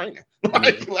 years of training.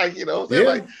 like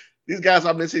these guys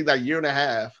are missing like year and a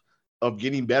half of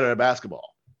getting better at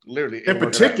basketball. Literally, in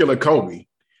particular, Kobe.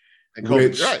 And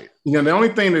Kobe, right? The only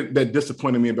thing that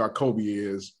disappointed me about Kobe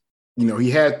is,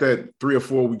 he had that 3 or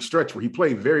 4 week stretch where he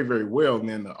played very, very well, and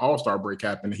then the All-Star break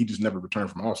happened, and he just never returned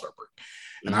from All-Star break.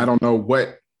 And I don't know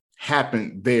what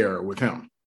happened there with him.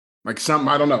 Like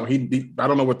I don't know. I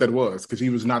don't know what that was because he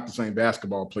was not the same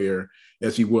basketball player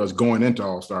as he was going into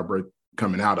All-Star break,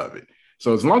 coming out of it.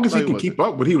 So as long as he can keep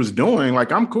up what he was doing,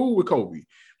 like I'm cool with Kobe.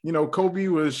 Kobe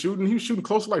was shooting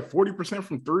close to like 40%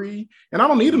 from 3. And I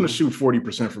don't need him to shoot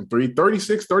 40% from 3,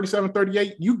 36, 37,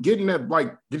 38. You getting that,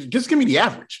 like, just give me the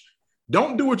average.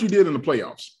 Don't do what you did in the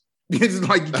playoffs. It's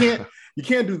like you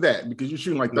can't do that because you're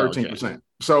shooting like 13%. No,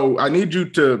 so I need you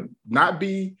to not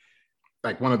be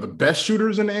like one of the best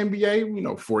shooters in the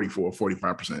NBA, 44,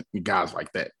 45%, guys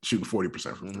like that shooting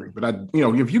 40% from 3. But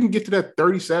if you can get to that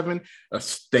 37, a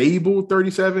stable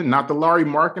 37, not the Larry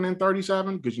Markkinen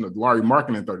 37, because Larry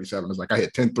Markkinen 37 is like I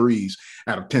hit 10 threes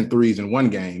out of 10 threes in one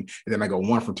game, and then I go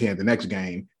 1 for 10 the next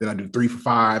game, then I do 3 for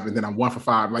 5, and then I'm 1 for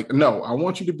 5. Like, no, I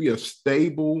want you to be a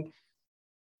stable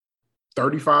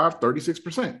 35,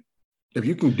 36%. If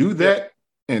you can do that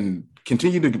and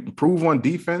continue to improve on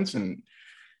defense and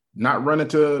not run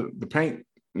into the paint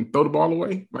and throw the ball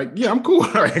away, like, yeah, I'm cool.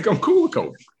 I'm cool with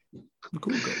Kobe.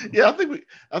 Yeah,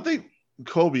 I think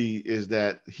Kobe is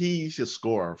that he's a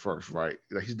scorer first, right?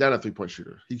 Like he's not a 3-point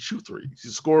shooter. He shoot threes.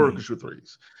 He's a scorer who can shoot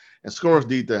threes, and scorers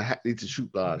need to shoot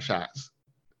shots.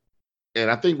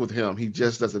 And I think with him, he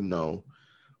just doesn't know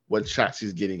what shots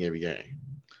he's getting every game.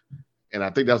 And I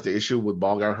think that's the issue with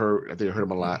Ball got hurt. I think it hurt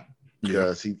him a lot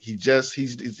because he's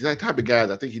that type of guy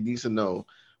that I think he needs to know.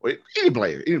 Or any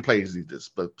players need this,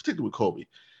 but particularly with Kobe,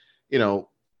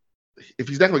 if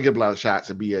he's not going to get a lot of shots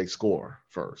and be a scorer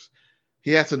first, he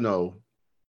has to know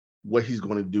what he's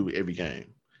going to do every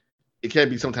game. It can't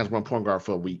be sometimes one point guard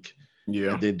for a week,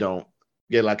 and then don't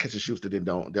get like catch and shoots that then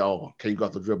don't. Can you go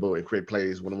off the dribble and create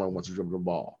plays when one wants to dribble the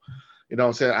ball? You know what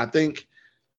I'm saying? I think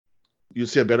you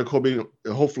see a better Kobe.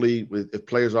 Hopefully, if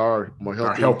players are more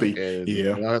healthy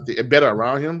and better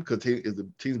around him, because if the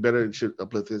team's better, it should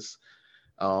uplift this.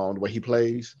 The way he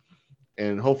plays,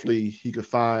 and hopefully he could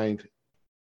find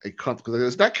a comfort, because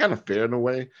it's not kind of fair in a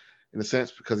way, in a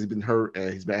sense, because he's been hurt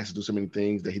and he's been asked to do so many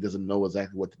things that he doesn't know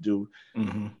exactly what to do.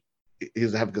 Mm-hmm. He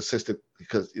doesn't have a consistent,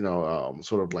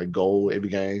 sort of like goal every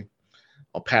game,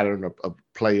 a pattern of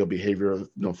play or behavior,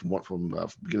 from beginning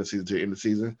of the season to end of the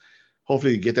season.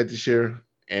 Hopefully, you get that this year.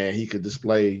 and he could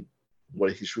display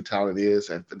what his true talent is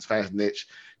and his fast niche,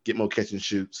 get more catch and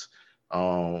shoots,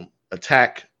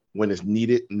 attack when it's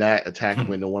needed, not attack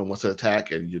when no one wants to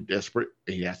attack and you're desperate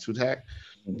and he has to attack.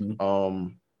 I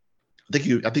think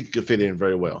you could fit in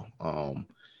very well.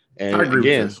 And I agree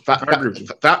again, with this.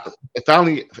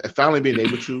 finally being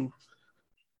able to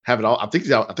have it all. I think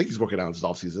he's working out his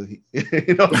offseason.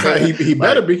 You know, he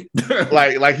better be.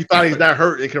 like he thought he's not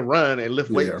hurt and can run and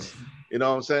lift weights. You know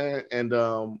what I'm saying? And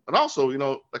also, you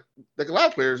know, like a lot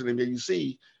of players in the NBA you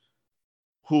see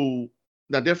who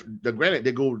now granted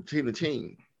they go team to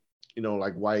team, you know,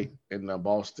 like White in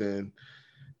Boston,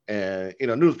 and you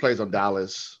know, news plays on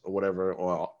Dallas or whatever,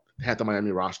 or had the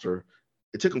Miami roster.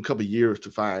 It took them a couple of years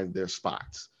to find their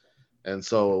spots, and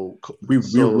so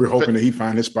we're hoping that he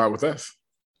find his spot with us.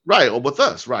 Right, or with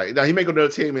us, right. Now he may go to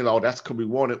another team and that's could be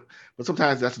wanted, but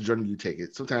sometimes that's the journey you take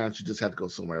it. Sometimes you just have to go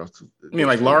somewhere else. I mean,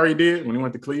 like Laurie did when he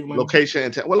went to Cleveland. Location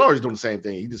and well, Laurie's doing the same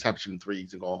thing. He just happens shooting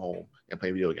threes and going home and play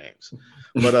video games.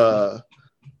 But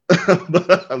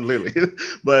but literally,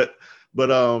 but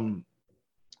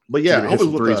yeah,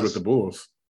 hopefully with threes with the Bulls.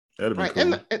 That'd be cool.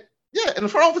 And the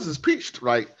front office is preached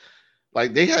right.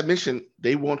 Like they had mentioned,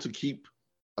 they want to keep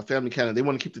a family kind of. They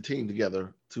want to keep the team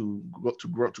together to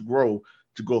grow.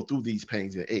 To go through these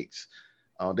pains and aches.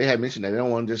 They had mentioned that they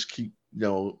don't want to just keep, you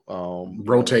know,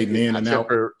 rotating in and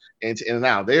out. In and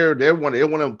out. They want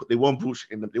Vooch,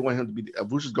 and they want him to be.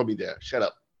 Vooch is gonna be there. Shut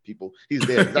up, people. He's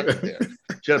there. Exactly there.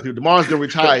 Shut up, people. DeMar's gonna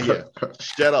retire here.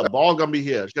 Shut up. Ball's gonna be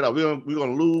here. Shut up. We're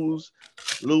gonna lose,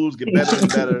 get better and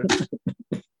better.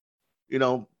 you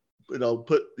know,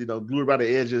 put glue around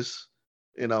the edges,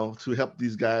 you know, to help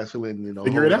these guys fill in, you know,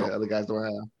 figure it out. Other guys don't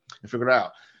have and figure it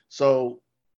out. So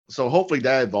hopefully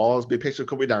that evolves. Big picture,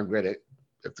 Kobe downgrade it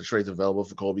if the trade's available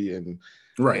for Kobe and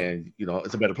you know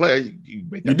it's a better player. You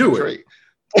make that trade,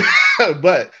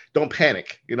 but don't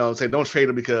panic. You know, say don't trade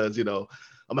him because you know,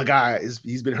 oh my God,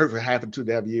 he's been hurt for half of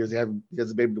 2.5 years. He hasn't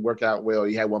been able to work out well.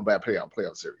 He had one bad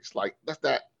playoff series. Like that's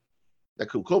that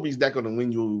cool. Kobe's not going to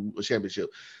win you a championship.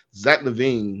 Zach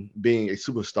LaVine being a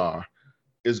superstar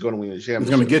is going to win a championship. It's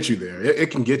going to get you there.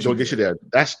 It can get you. Get you there.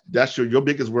 That's your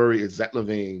biggest worry is Zach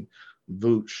LaVine,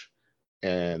 Vooch,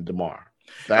 and DeMar.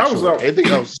 Anything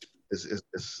else is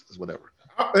whatever.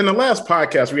 In the last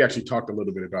podcast, we actually talked a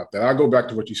little bit about that. I'll go back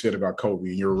to what you said about Kobe.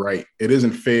 And you're right. It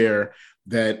isn't fair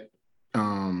that,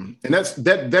 and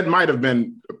that might have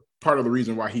been part of the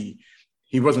reason why he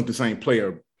wasn't the same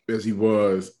player as he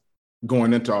was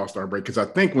going into All-Star break. Because I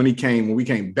think when we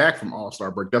came back from All-Star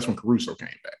break, that's when Caruso came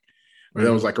back. But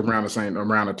that was like around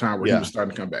the time where he was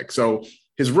starting to come back. So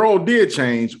his role did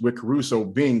change with Caruso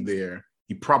being there.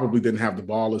 He probably didn't have the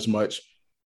ball as much.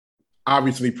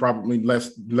 Obviously, probably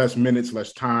less minutes,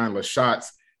 less time, less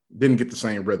shots. Didn't get the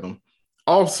same rhythm.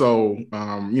 Also,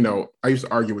 you know, I used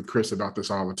to argue with Chris about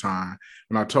this all the time.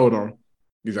 When I told him,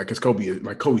 he's like, because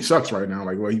Kobe sucks right now.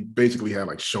 Like, well, he basically had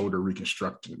like shoulder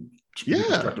reconstructive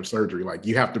surgery. Like,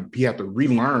 he had to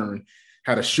relearn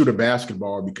how to shoot a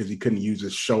basketball because he couldn't use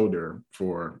his shoulder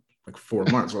for like 4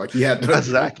 months. So like he had to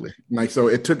exactly like so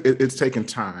it's taken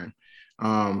time.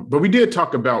 But we did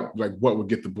talk about like what would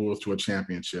get the Bulls to a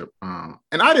championship. And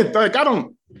I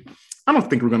don't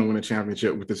think we're going to win a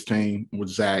championship with this team with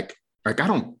Zach. Like I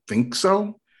don't think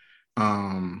so.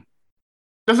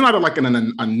 That's not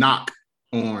a knock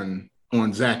on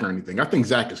Zach or anything. I think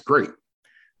Zach is great.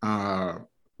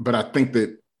 But I think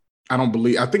that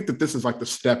this is like the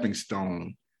stepping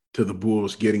stone to the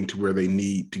Bulls getting to where they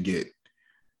need to get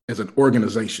as an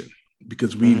organization,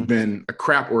 because we've been a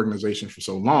crap organization for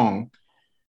so long.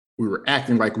 We were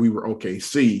acting like we were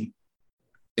OKC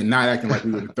and not acting like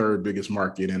we were the third biggest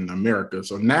market in America.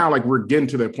 So now like we're getting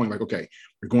to that point, like, okay,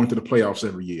 we're going to the playoffs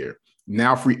every year.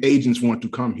 Now free agents want to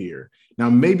come here. Now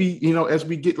maybe, you know, as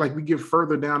we get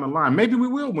further down the line, maybe we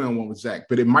will win one with Zach,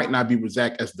 but it might not be with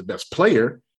Zach as the best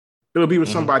player. It'll be with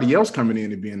somebody else coming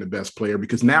in and being the best player,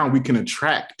 because now we can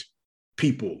attract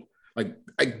people. Like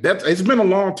that. It's been a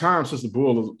long time since the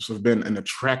Bulls have been an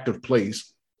attractive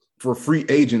place for free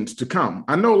agents to come.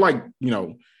 I know, like, you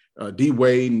know, D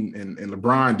Wade and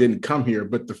LeBron didn't come here,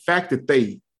 but the fact that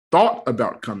they thought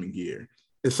about coming here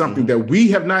is something that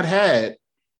we have not had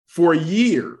for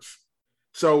years.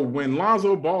 So when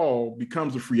Lonzo Ball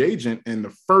becomes a free agent and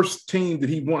the first team that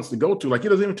he wants to go to, like, he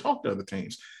doesn't even talk to other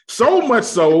teams. So much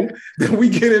so that we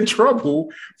get in trouble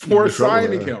for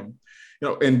signing him. You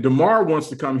know, and DeMar wants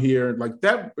to come here like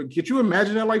that. Could you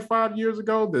imagine that like 5 years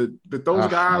ago that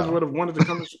those guys would have wanted to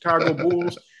come to Chicago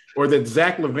Bulls, or that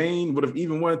Zach LaVine would have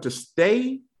even wanted to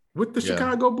stay with the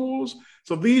Chicago Bulls?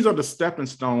 So these are the stepping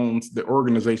stones that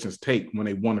organizations take when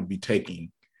they want to be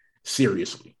taken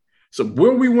seriously. So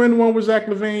will we win one with Zach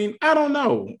LaVine? I don't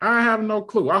know. I have no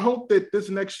clue. I hope that this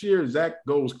next year Zach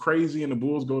goes crazy and the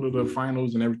Bulls go to the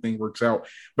finals and everything works out.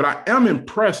 But I am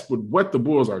impressed with what the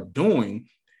Bulls are doing,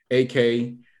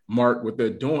 AK, Mark, what they're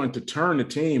doing to turn the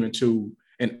team into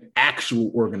an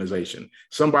actual organization,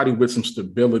 somebody with some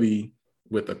stability,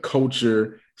 with a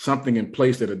culture, something in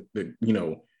place that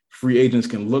free agents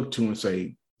can look to and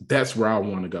say, that's where I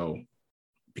want to go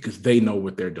because they know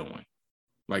what they're doing.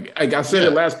 Like I said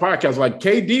in last podcast, like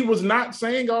KD was not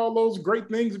saying all those great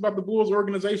things about the Bulls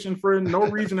organization for no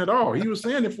reason at all. He was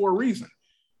saying it for a reason.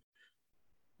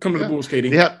 Come to the Bulls, KD.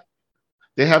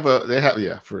 They have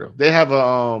for real. They have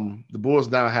the Bulls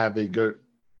now have a good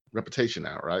reputation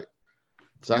now, right?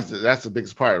 So that's the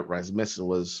biggest part, right? As mentioned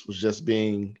was just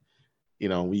being,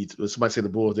 somebody said the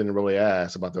Bulls didn't really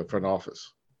ask about the front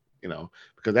office,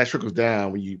 because that trickles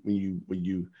down when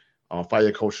you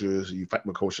fire coaches, you fight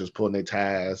with coaches pulling their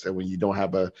ties, and when you don't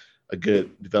have a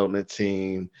good development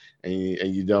team, and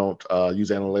you don't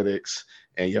use analytics,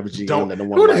 and you have a GM that no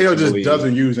one. Who the hell just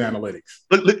doesn't use analytics?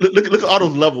 Look at all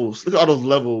those levels. Look at all those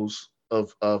levels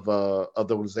of the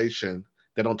organization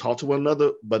that don't talk to one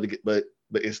another, but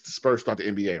it's dispersed throughout the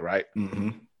NBA, right? Mm-hmm.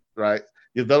 Right.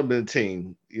 Your development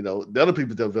team, the other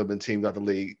people's development team throughout the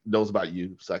league knows about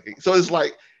you. So it's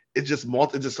like it just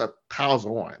piles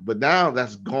on. But now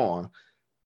that's gone.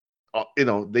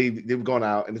 They've gone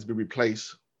out and it's been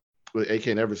replaced with AK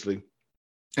and Eversley.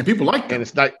 And people like them. And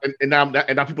it's not, and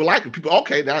now people like it. People,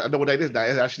 okay, now I know what that is. Now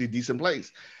it's actually a decent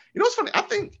place. It's funny. I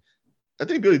think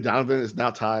Billy Donovan is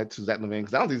now tied to Zach LaVine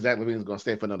because I don't think Zach LaVine is going to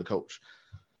stand for another coach.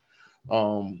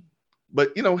 But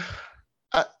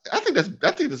I think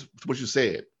that's what you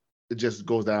said. It just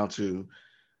goes down to,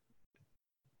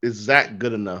 is Zach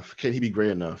good enough? Can he be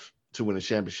great enough to win a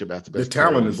championship as the best? The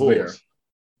talent is there.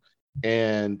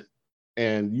 And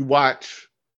you watch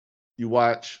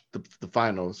the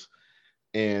finals,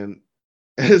 and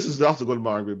this is also going to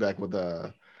argue back with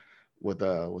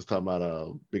was talking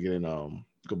about beginning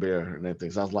Gobert and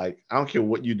everything. So I was like, I don't care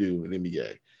what you do in the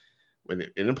NBA. When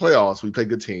in the playoffs, we play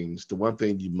good teams. The one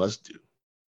thing you must do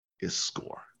is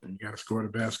score. And you got to score the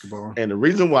basketball. And the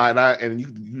reason why,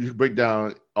 you break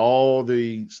down all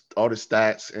the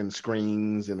stats and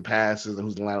screens and the passes and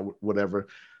who's in the line, whatever.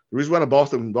 The reason why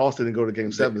Boston didn't go to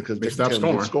Game 7 because they stopped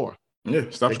scoring. Yeah,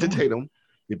 stop scoring. Tatum,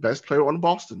 the best player on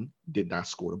Boston, did not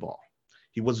score the ball.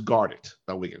 He was guarded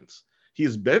by Wiggins. He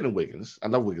is better than Wiggins. I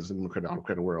love Wiggins. I'm credit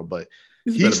the world, but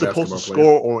he's supposed to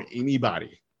score on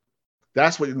anybody.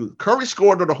 That's what you do. Curry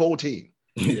scored on the whole team.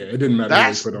 Yeah, it didn't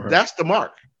matter. That's the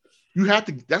mark. You have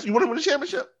to. You want to win a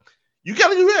championship. You got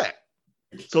to do that.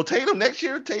 So Tatum next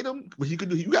year, what he could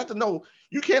do. You have to know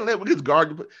you can't let Wiggins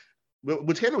guard you.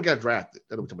 When Tatum got drafted,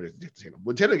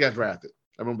 when Tatum got drafted,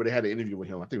 I remember they had an interview with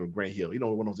him. I think it was Grant Hill.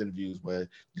 One of those interviews where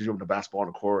he's doing the basketball on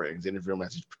the court and he's interviewing him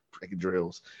as he's making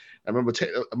drills. I remember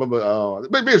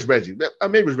maybe it's Reggie.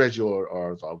 Maybe it's Reggie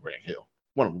or it's all Grant Hill.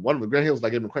 One of them. Grant Hill's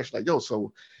like giving him a question like, "Yo,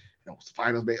 so it's the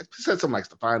finals, man." He said something like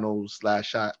the finals /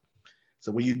 shot.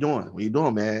 So what you doing? What you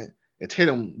doing, man? And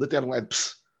Tatum looked at him like,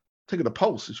 taking the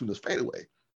post and shooting his fadeaway.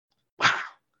 Wow.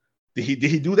 Did he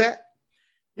do that?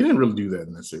 He didn't really do that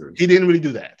in that series. He didn't really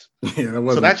do that. Yeah, that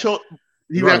wasn't. So that showed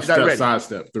he was not ready.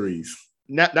 Sidestep threes.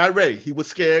 Not ready. He was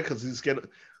scared because he's scared.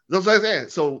 That's what I'm saying.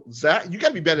 So Zach, you got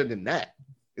to be better than that.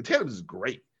 And Tatum is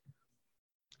great.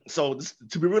 So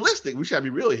to be realistic, we should be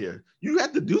real here. You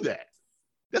have to do that.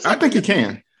 I think he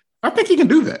can. I think he can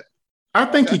do that. I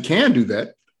think he can do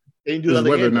that. And you do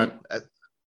whether or not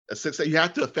a success, you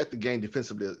have to affect the game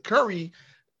defensively. Curry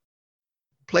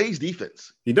plays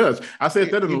defense. He does. I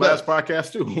said that in the last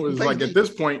podcast too. It was like defense. At this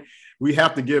point, we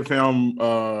have to give him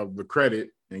the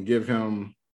credit and give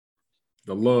him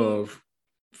the love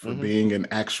for being an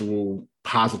actual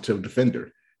positive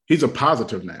defender. He's a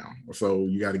positive now, so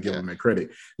you got to give him that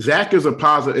credit. Zach is a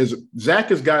positive. Zach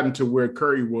has gotten to where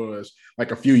Curry was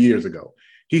like a few years ago.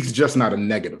 He's just not a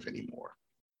negative anymore,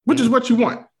 which is what you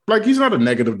want. Like, he's not a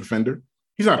negative defender.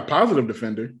 He's not a positive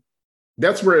defender.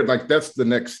 That's where, that's the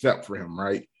next step for him,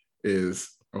 right? Is,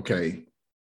 okay,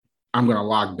 I'm going to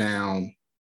lock down,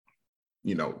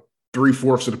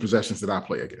 3/4 of the possessions that I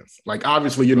play against. Like,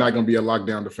 obviously, you're not going to be a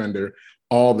lockdown defender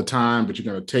all the time, but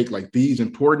you're going to take, these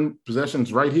important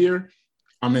possessions right here.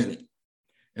 I'm in it.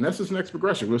 And that's his next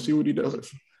progression. We'll see what he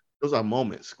does. Those are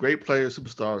moments. Great players,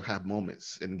 superstars have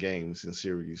moments in games and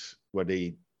series where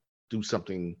they do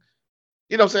something.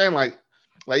 You know what I'm saying?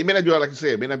 Like it may not be all, like you said,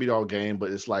 it may not be all game,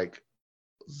 but it's like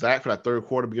Zach for that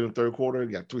beginning of third quarter, he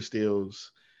got 3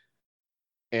 steals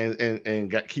and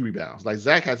got key rebounds. Like,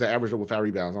 Zach has an average over 5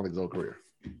 rebounds on his whole career.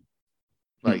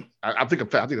 Like, I think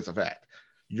that's a fact.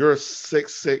 you're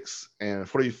 6'6" and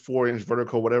 44-inch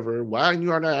vertical, whatever. Why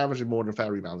you are not averaging more than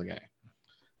 5 rebounds a game?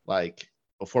 Like,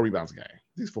 or 4 rebounds a game.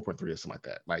 These 4.3 or something like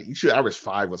that. Like, you should average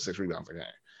 5 or 6 rebounds a game.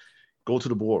 Go to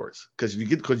the boards. Because you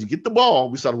get the ball,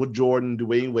 we started with Jordan,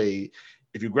 Dwayne Wade.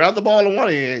 If you grab the ball on one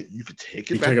end, you can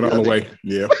take it back. Take it on the way.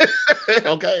 Yeah.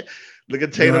 Okay. Look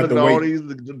at Tatum and all these.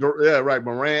 Yeah, right.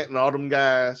 Morant and all them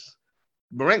guys.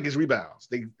 Morant gets rebounds.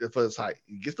 For his height.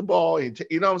 He gets the ball. You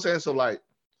know what I'm saying? So, like,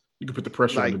 you can put the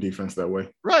pressure on the defense that way.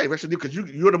 Right. Because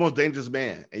you're the most dangerous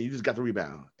man, and you just got the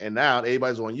rebound. And now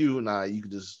everybody's on you. Now you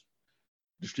can just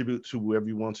distribute to whoever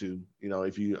you want to,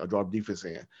 if you draw defense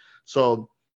in. So,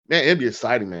 man, it'd be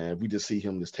exciting, man, if we just see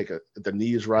him just take if the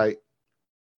knee is right,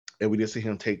 and we just see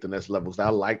him take the next levels. Now,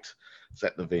 I liked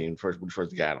Zach LaVine when we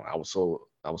first got him. I was so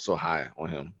high on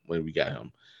him when we got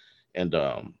him. And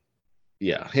him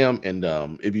and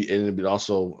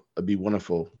it'd be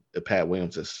wonderful if Pat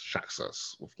Williams just shocks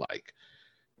us with like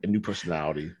a new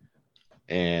personality.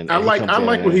 And I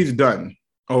like what he's done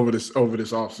over this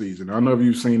offseason. I don't know if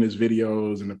you've seen his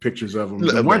videos and the pictures of him.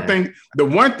 The one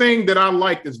thing that I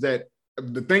like is that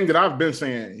the thing that I've been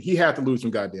saying, he had to lose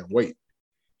some goddamn weight.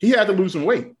 He had to lose some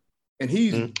weight. And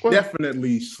he's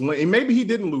definitely slim. And maybe he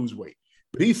didn't lose weight,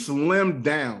 but he slimmed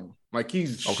down. Like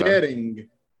he's shedding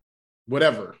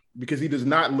whatever, because he does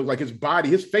not look like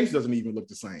his face doesn't even look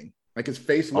the same. Like his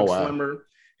face looks slimmer.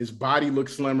 His body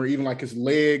looks slimmer. Even like his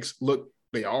legs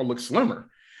they all look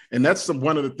slimmer. And that's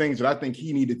one of the things that I think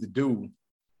he needed to do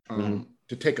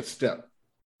to take a step.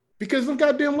 Because them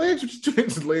goddamn legs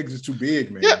his legs is too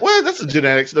big, man. Yeah, well, that's the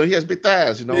genetics. He has big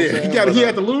thighs, Yeah, he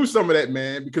had to lose some of that,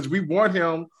 man, because we want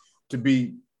him to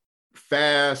be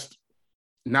fast,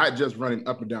 not just running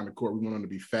up and down the court. We want him to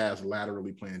be fast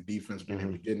laterally, playing defense, being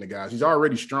able to get in the guys. He's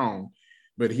already strong,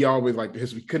 but he always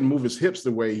he couldn't move his hips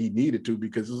the way he needed to,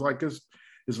 because it's like his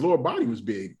lower body was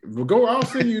big. I'll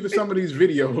send you to some of these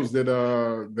videos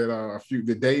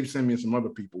that Dave sent me and some other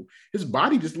people. His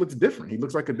body just looks different. He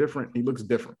looks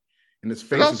different. And his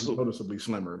face is noticeably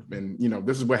slimmer. And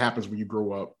this is what happens when you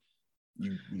grow up.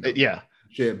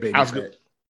 Shed baby fat.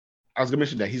 I was gonna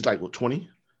mention that he's like 20.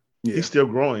 Yeah. He's still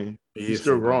growing. He's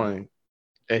still growing,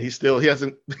 and he's still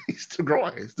growing. He's still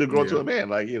growing to a man.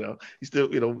 Like he's still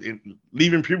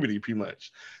leaving puberty pretty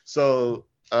much. So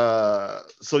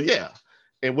yeah,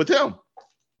 and with him,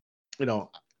 like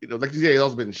you said, he's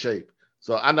always been in shape.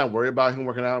 So I'm not worried about him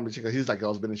working out because he's like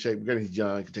always been in shape. Again, he's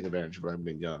young. He can take advantage of him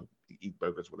being young. Eat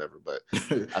burgers, whatever. But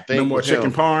I think no more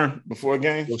chicken parm before a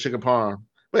game. No chicken parm.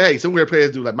 But hey, some weird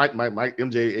players do, like Mike,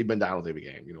 MJ, A. McDonald's every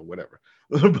game, whatever.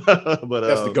 but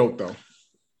that's the GOAT, though.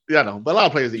 Yeah, I know. But a lot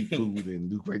of players eat food and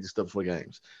do crazy stuff before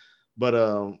games.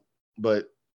 But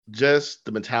just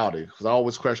the mentality, because I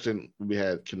always question. We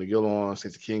had Kendall Gill on,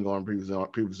 Stacey King on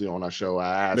previously on our show.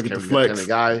 I asked, look at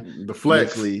the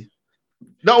flex.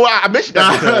 No, I mentioned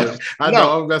that because I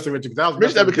know I'm messing with you because I was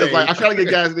mentioned that because like I'm trying to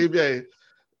get guys in the NBA.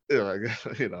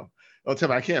 Don't tell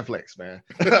me I can't flex, man.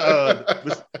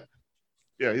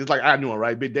 Yeah, he's like, I knew him,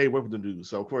 right? Big Dave worked with them dudes,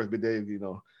 so of course, Big Dave,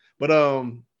 but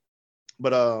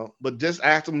just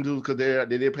ask them dudes because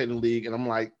they did play in the league, and I'm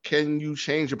like, can you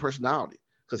change your personality?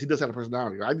 Because he does have a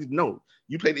personality. I didn't know.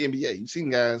 You played the NBA. You've seen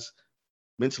guys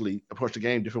mentally approach the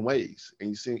game different ways,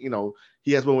 and you see,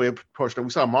 he has one way of approaching it.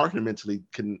 We saw Martin mentally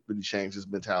can really change his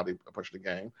mentality approaching the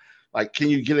game. Like,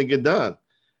 can you get it done?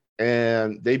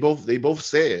 And they both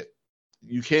said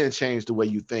you can change the way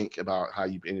you think about how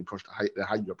you approach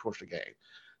the game.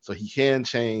 So he can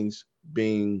change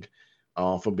being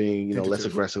from being less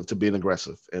aggressive to being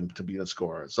aggressive and to being a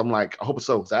scorer. So I'm like, I hope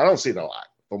so, because I don't see it a lot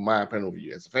from my point of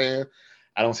view as a fan.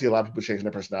 I don't see a lot of people changing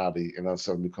their personality and then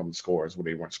suddenly becoming scorers when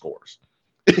they weren't scorers.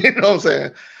 You know what I'm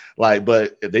saying? Like,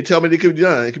 but if they tell me it could be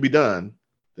done, it could be done.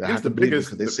 I have to believe it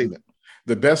because they've seen it.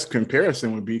 The best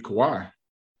comparison would be Kawhi.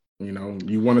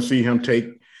 You want to see him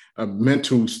take a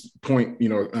mental point,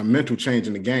 a mental change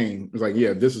in the game. It's like,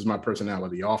 yeah, this is my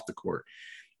personality off the court.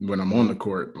 When I'm on the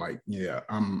court, like, yeah,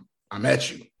 I'm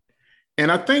at you.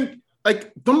 And I think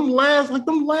like them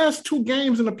last 2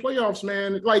 games in the playoffs,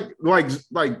 man, like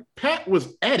Pat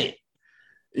was at it.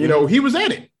 He was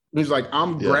at it. He's like,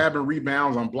 I'm grabbing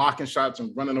rebounds, I'm blocking shots,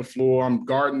 I'm running the floor, I'm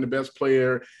guarding the best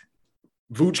player.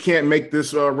 Vooch can't make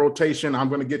this rotation. I'm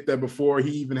going to get there before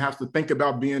he even has to think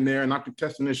about being there and not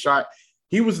contesting his shot.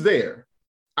 He was there.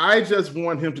 I just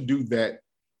want him to do that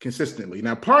consistently.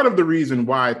 Now, part of the reason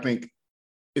why I think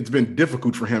it's been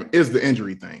difficult for him is the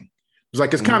injury thing. It's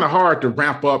like it's kind of hard to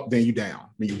ramp up, then you down.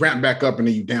 Then you ramp back up, and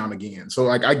then you down again. So,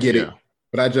 like, I get it,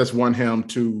 but I just want him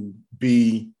to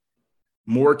be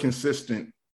more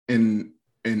consistent in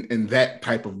that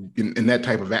type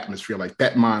of atmosphere, like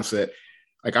that mindset.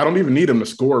 Like, I don't even need him to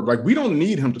score. Like, we don't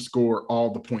need him to score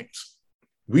all the points.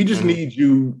 We just need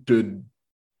you to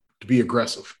be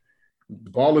aggressive. The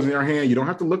ball is in your hand. You don't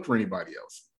have to look for anybody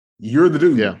else. You're the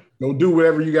dude. Yeah. Go do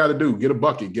whatever you got to do. Get a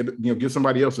bucket. Give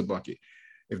somebody else a bucket.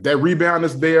 If that rebound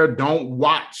is there, don't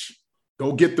watch.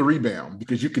 Go get the rebound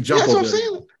because you could jump over. That's what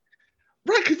I'm saying.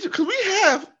 Right, because we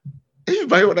have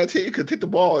anybody on that team could take the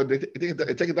ball and take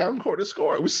it down the court and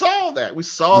score. We saw that. We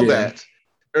saw that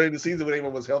early in the season when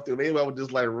anyone was healthy. When anyone was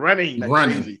just like running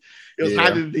crazy. It was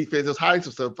hiding the defense. It was hiding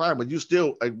some stuff fine, but you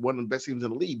still like one of the best teams in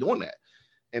the league doing that.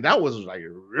 And that was like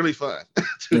really fun.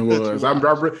 It was.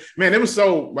 Man, it was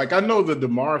so like I know the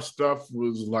DeMar stuff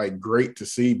was like great to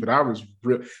see, but I was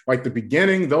like the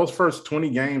beginning, those first 20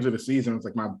 games of the season was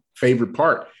like my favorite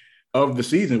part of the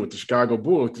season with the Chicago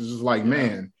Bulls. It's just like,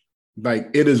 man,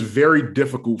 like it is very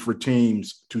difficult for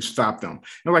teams to stop them.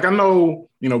 And like I know,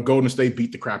 Golden State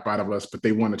beat the crap out of us, but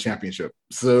they won the championship.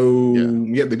 So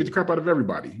they beat the crap out of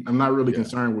everybody. I'm not really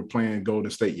concerned with playing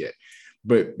Golden State yet,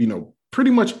 but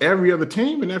pretty much every other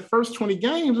team in that first 20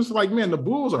 games, it's like, man, the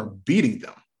Bulls are beating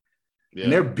them. Yeah.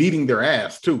 And they're beating their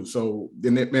ass too. So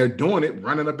then they're doing it,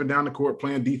 running up and down the court,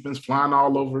 playing defense, flying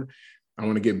all over. I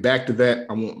want to get back to that.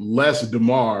 I want less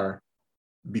DeMar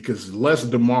because less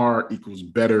DeMar equals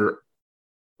better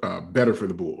for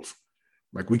the Bulls.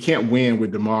 Like we can't win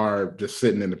with DeMar just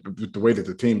sitting in the way that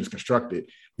the team is constructed.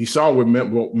 You saw what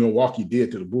Milwaukee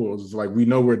did to the Bulls. It's like we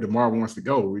know where DeMar wants to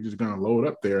go. We're just going to load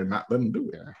up there and not let him do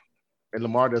it. Yeah. And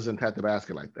Lamar doesn't have the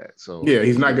basket like that. So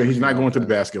he's not going to the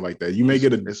basket like that. You may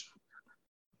get a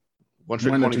one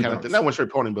straight pony kind of thing. Not one straight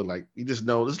pony, but like you just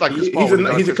know it's like he's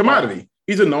a commodity. Paul.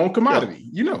 He's a known commodity.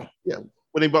 Yeah.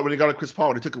 When they got to Chris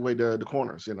Paul, they took away the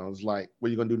corners. It's like, what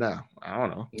are you gonna do now? I don't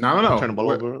know. Turn the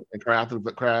ball over and cry after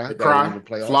the cry.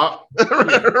 Flop.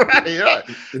 right.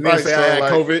 And then say I had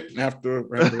COVID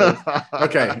after.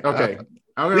 Okay.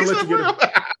 I'm gonna let you get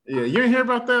it. Yeah, you didn't hear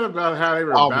about that? About how they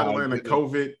were battling a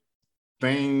COVID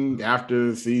thing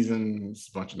after the season? It's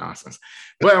a bunch of nonsense.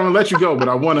 But I'm gonna let you go. But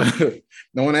I want to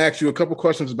ask you a couple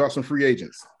questions about some free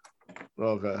agents.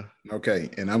 Okay.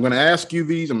 And I'm gonna ask you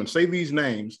these. I'm gonna say these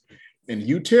names, and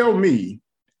you tell me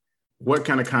what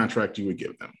kind of contract you would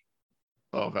give them.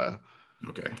 Okay.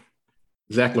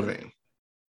 Zach LaVine.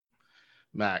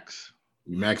 Max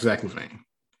Zach LaVine.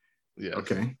 Yeah.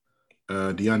 Okay.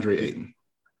 DeAndre Ayton.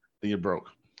 You're broke.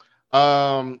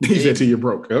 He said till you're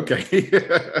broke. Okay.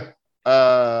 Ayton.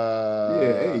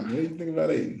 What do you think about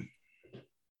Ayton?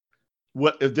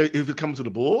 What if it comes to the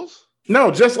Bulls?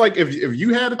 No, just like if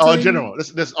you had a team. Oh, in general.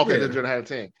 This okay. Yeah. General had a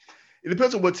team. It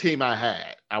depends on what team I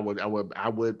had. I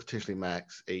would potentially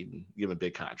max Ayton, give him a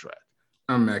big contract.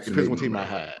 I'm maxing. Depends on what team I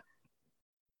had.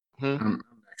 I'm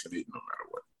maxing Ayton no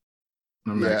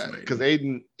matter what. Because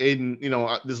Ayton,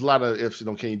 there's a lot of ifs.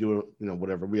 Can you do it?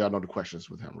 Whatever. We all know the questions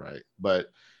with him, right? But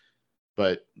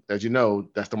as you know,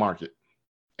 that's the market,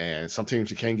 and some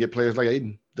teams you can't get players like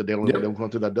Ayton that they don't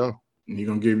come through that door. You're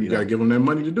gonna gotta give them that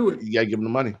money to do it. You gotta give them the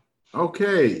money.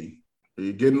 Okay,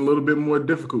 you're getting a little bit more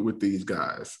difficult with these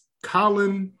guys.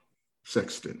 Colin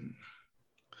Sexton.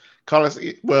 Haven't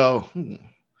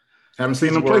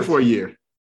seen him play for a year.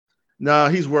 No,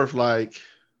 he's worth like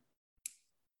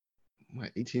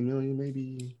 18 million,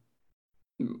 maybe.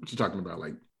 What you talking about?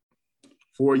 Like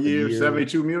 4 years,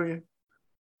 72 million?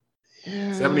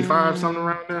 Yeah. 75, something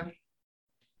around there?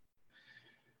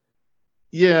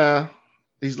 Yeah.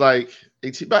 He's like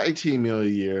about 18 million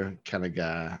a year kind of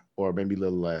guy, or maybe a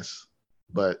little less.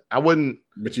 But I wouldn't.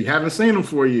 But you haven't seen him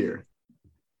for a year.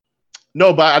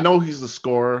 No, but I know he's the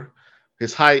scorer.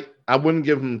 His height, I wouldn't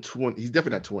give him 20. He's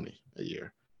definitely not 20 a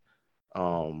year.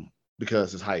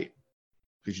 Because his height.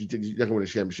 Because you definitely win a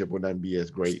championship would not be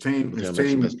as great. His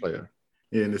team best player.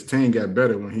 Yeah, and his team got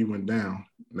better when he went down.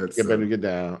 Get better to get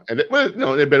down. And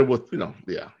they're better with,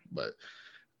 But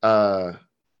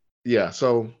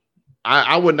so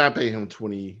I would not pay him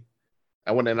 20.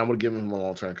 I would give him a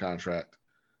long-term contract.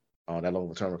 That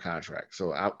long-term contract.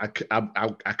 So I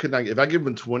could not. If I give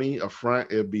him 20 up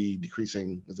front, it'd be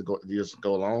decreasing as the years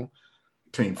go along.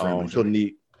 Team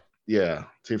friendly.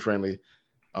 Team friendly.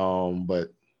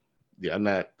 But yeah, I'm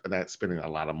not spending a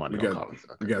lot of money on college.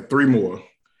 We got three more. Okay.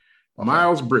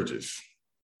 Miles Bridges.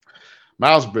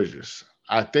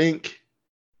 I think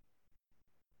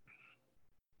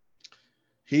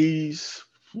he's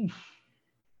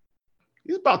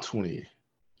about 20.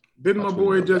 Didn't my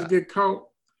boy just get caught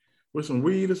with some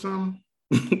weed or something?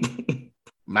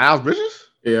 Miles Bridges?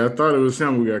 Yeah, I thought it was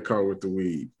him who got caught with the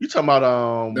weed. You talking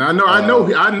about I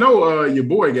know your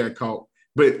boy got caught,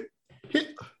 but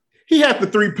he had the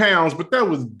 3 pounds, but that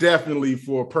was definitely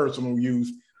for personal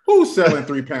use. Who's selling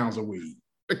 3 pounds of weed?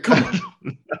 Come on.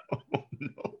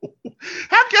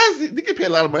 guys, they get paid a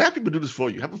lot of money. Have people do this for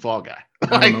you. Have a fall guy.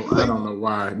 I don't know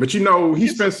why, but he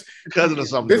spends because of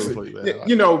something. This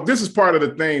is part of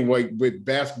the thing. Like with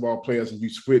basketball players, and you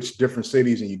switch different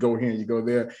cities, and you go here and you go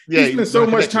there. Yeah, he spends so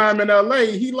much time in LA.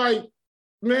 He like,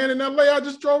 man, in LA, I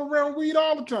just drove around weed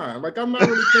all the time. Like I'm not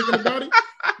really thinking about it.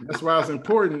 That's why it's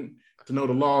important to know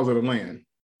the laws of the land,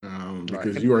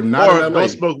 because you are not in LA. Don't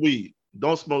smoke weed.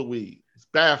 Don't smoke weed. It's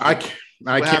bad.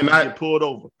 I cannot get pulled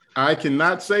over. I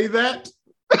cannot say that.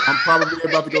 I'm probably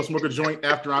about to go smoke a joint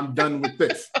after I'm done with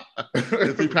this.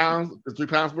 It's 3 pounds. It's 3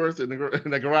 pounds worth in the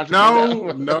garage. No,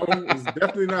 it's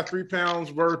definitely not 3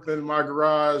 pounds worth in my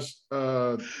garage.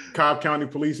 Cobb County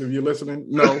Police, if you're listening,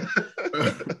 no.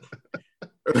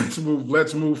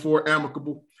 Let's move for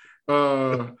amicable.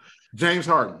 James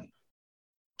Harden.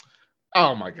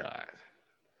 Oh my God.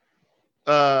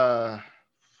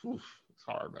 It's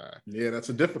hard, man. Yeah, that's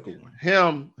a difficult one.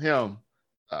 Him.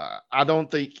 I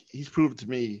don't think he's proven to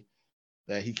me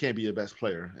that he can't be the best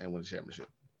player and win a championship.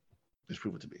 Just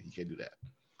prove it to me. He can't do that.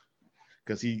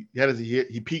 Because he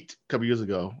peaked a couple years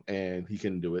ago and he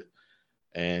couldn't do it.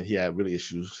 And he had really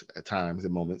issues at times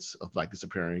and moments of like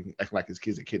disappearing, acting like his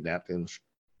kids are kidnapped and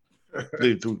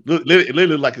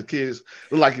literally like his kids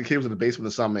looked like his kids was in the basement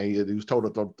or something. And he was told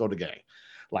to throw the game.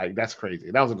 Like that's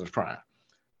crazy. That was in his prime.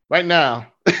 Right now,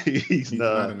 he's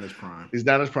not in his prime. He's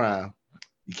not in his prime.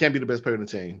 He can't be the best player in the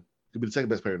team. He could be the second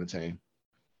best player in the team.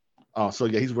 So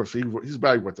yeah, he's probably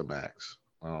worth the max.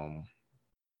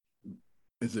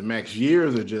 Is it max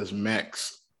years or just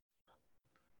max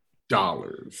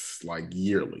dollars, like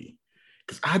yearly?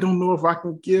 Because I don't know if I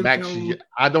can give max.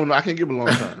 I don't know. I can't give him a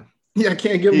long term. Yeah, I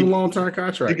can't give him a long term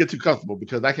contract. He get too comfortable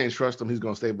because I can't trust him. He's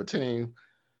going to stay with the team.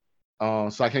 So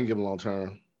I can't give him a long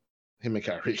term. Him and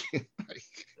Kyrie.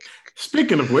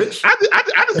 Speaking of which,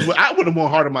 I would have more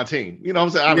heart on my team. You know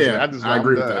what I'm saying? Honestly, I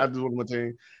agree with that. I just want my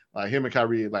team. Like him and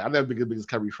Kyrie. Like I've never been the biggest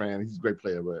Kyrie fan. He's a great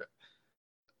player, but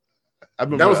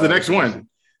that was the next one.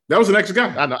 That was the next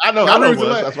guy. I know.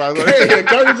 That's why I was like,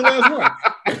 Kyrie's the last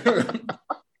one.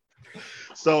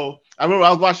 So I remember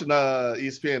I was watching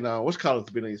ESPN. What's called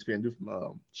to be on ESPN? Dude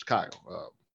from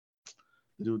Chicago.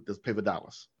 The dude that's paid for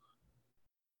Dallas.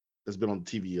 That's been on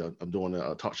TV. I'm doing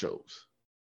talk shows.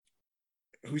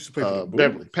 Who used to play for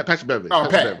Beverly? Patrick Beverly. Oh,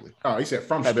 Pat. Beverly. Oh, he said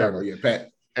from Pat Chicago. Beverly. Yeah,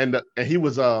 Pat. And he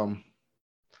was talking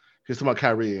about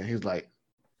Kyrie, and he was like,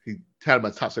 he had him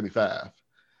at top 75,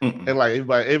 and like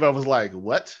everybody was like,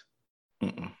 what?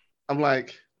 I'm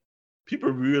like, people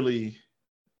really.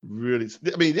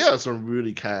 I mean, there are some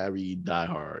really Kyrie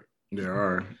diehard. There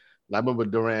are. I remember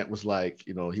Durant was like,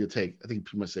 he'll take. I think he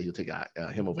pretty much said he'll take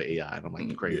him over AI, and I'm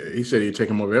like, crazy. Yeah, he said he'd take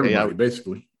him over everybody,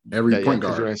 basically every point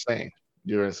guard. You're insane.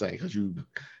 You're insane because you.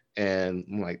 And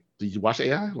I'm like, did you watch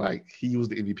AI? Like he was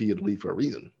the MVP of the league for a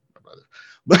reason,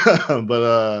 but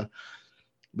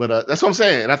that's what I'm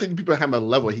saying. And I think people have him at a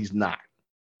level he's not.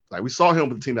 Like we saw him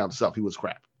with the team down himself, he was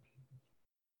crap.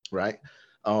 Right.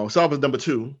 Saw him as number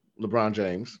 2, LeBron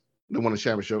James. They won a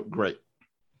championship, great.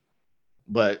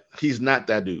 But he's not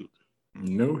that dude.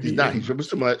 No, he's not. He dribbles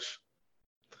too much.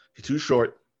 He's too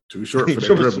short. Too short for that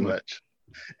dribbling. Too much.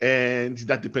 And he's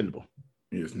not dependable.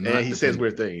 He says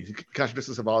weird things. He contradicts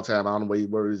himself all the time. I don't know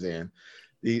where he's in.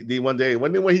 The one day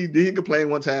when he complained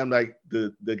one time like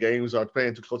the games are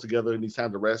playing too close together and he's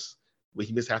time to rest when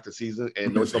he missed half the season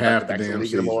and no back to the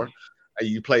league anymore. And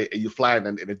you fly in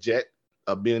a jet,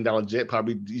 $1 billion jet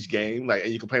probably each game, like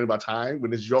and you complain about time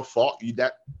when it's your fault.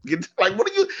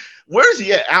 Where is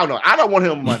he at? I don't know. I don't want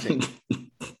him on my team.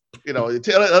 Other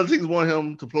teams want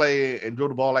him to play and throw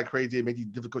the ball like crazy and make these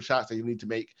difficult shots that you need to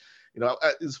make.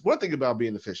 It's one thing about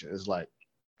being efficient. It's like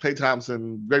Klay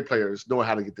Thompson, great players know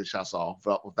how to get the shots off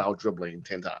without dribbling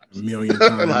 10 times. A million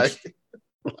times.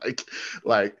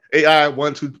 like AI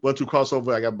 1-2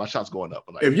 crossover. I got my shots going up.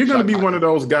 If you're gonna be one of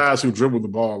those guys who dribble the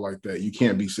ball like that, you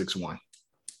can't be 6'1".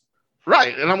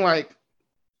 Right, and I'm like,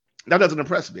 that doesn't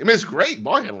impress me. I mean, it's great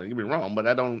ball handling. Don't get me wrong, but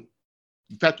I don't.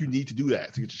 In fact, you need to do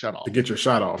that to get your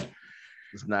shot off.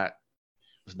 It's not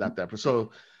that.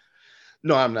 So,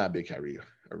 no, I'm not a big Kyrie.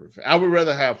 I would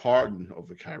rather have Harden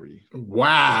over Kyrie.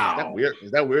 Wow.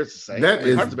 Is that weird to say? That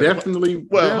is definitely.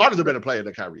 Harden's a better player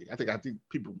than Kyrie. I think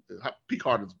people peak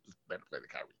Harden's a better player than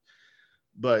Kyrie.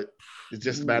 But it's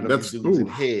just a matter of these dudes in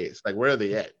heads. Like, where are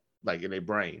they at? Like, in their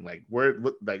brain. Like,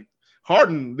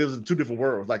 Harden lives in 2 different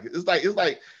worlds. Like, it's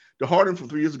like the Harden from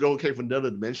 3 years ago came from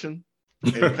another dimension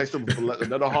and replaced him with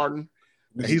another Harden.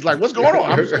 And he's like, what's going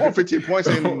on? I'm scoring 15 points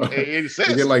in 86.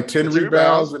 You get like 10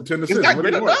 rebounds and 10 assists. Is that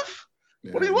good enough?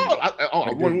 Yeah, what do you want?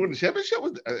 I won the championship.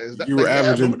 You were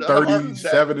averaging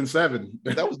 37 and 7.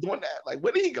 That was doing that. Like,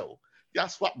 where did he go? Y'all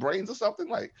swap brains or something?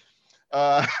 Like,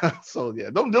 So yeah,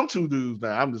 them two dudes,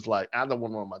 man. I'm just like, I don't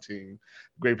want them on my team.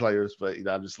 Great players, but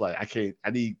I'm just like, I can't.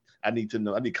 I need to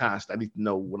know. I need constant. I need to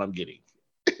know what I'm getting.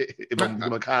 If I'm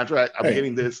doing a contract, I'm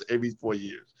getting this every 4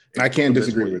 years. I can't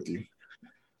disagree with you.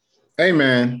 Hey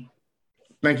man,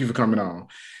 thank you for coming on.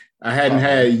 I hadn't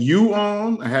had you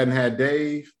on. I hadn't had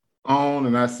Dave on,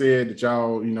 and I said that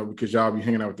y'all, because y'all be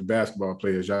hanging out with the basketball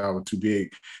players, y'all were too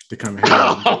big to come and hang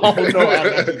out.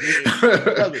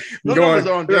 No numbers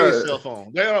are on Dave's cell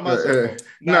phone. They're on my cell phone.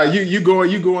 No, you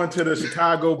going to the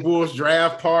Chicago Bulls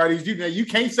draft parties. You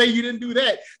can't say you didn't do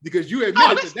that because you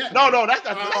admitted that. No, that's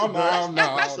not.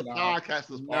 That's the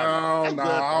podcasters party.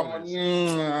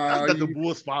 That's not the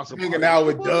Bulls sponsor. Hanging out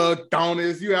with Doug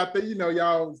Donis. You out there,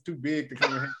 y'all was too big to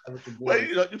come and hang out with the Bulls.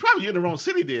 Well, you're probably in the wrong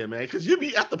city there, man, because you'd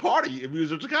be at the party if you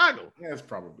was in Chicago. Yeah, that's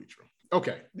probably true.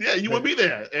 Okay. Yeah, you would be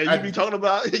there. And you'd be talking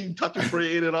about you touching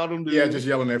Fred and all them dudes. Yeah, just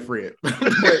yelling at Fred.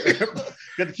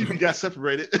 Got to keep you guys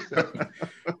separated.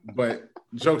 But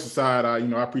jokes aside, I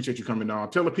appreciate you coming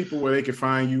on. Tell the people where they can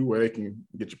find you, where they can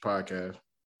get your podcast.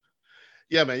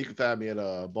 Yeah, man, you can find me at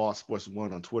Ball Sports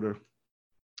One on Twitter.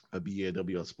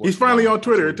 BAWL Sports. He's finally on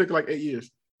Twitter. It took like 8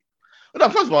 years. No,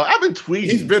 first of all, I've been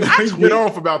tweeting. He's been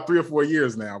on for about 3 or 4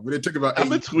 years now, but it took about 8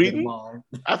 years. I've been tweeting.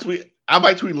 I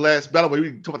might tweet less. By the way,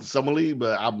 we talk about the summer league,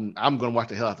 but I'm going to watch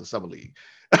the hell out of the summer league.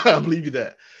 I believe you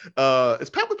that. Is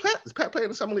Pat playing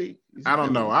the summer league? I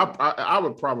don't know. I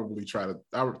would probably try to.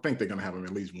 I would think they're going to have him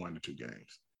at least 1 to 2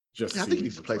 games. I think he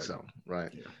needs to play some.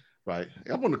 Right. Yeah. Right.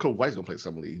 I wonder if Coach White's gonna play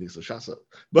summer league. He needs some shots up.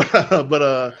 But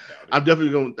I'm definitely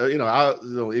gonna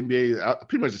NBA. I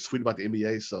pretty much just tweet about the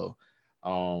NBA. So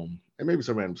and maybe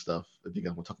some random stuff if you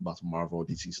guys want to talk about some Marvel or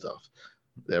DC stuff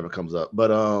that ever comes up.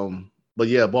 But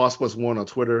yeah, Ball Sports One on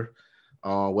Twitter.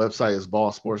 Website is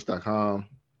ballsports.com.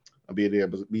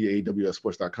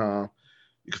 BAWSports.com.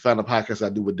 You can find the podcast I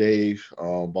do with Dave,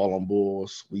 Ball on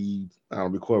Bulls. We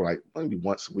record like maybe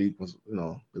once a week,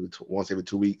 maybe once every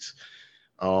 2 weeks.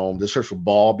 Just search for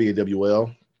Ball,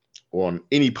 BAWL, or on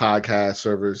any podcast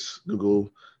servers, Google,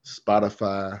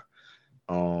 Spotify,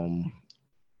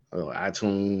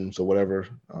 iTunes, or whatever.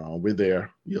 We're there.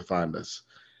 You'll find us.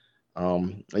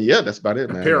 And yeah, that's about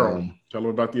it, man. Apparel. Tell them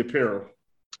about the apparel.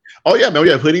 Oh, yeah, man. We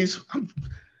have hoodies.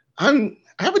 I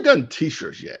haven't done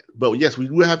t-shirts yet, but yes, we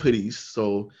do have hoodies.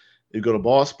 So you go to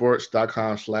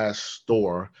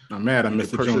ballsports.com/store. I'm mad I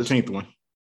missed the Juneteenth one.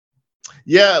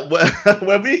 Yeah, well,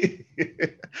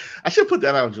 I should put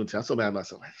that out on Juneteenth. I'm so mad at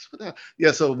myself.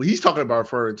 Yeah, so he's talking about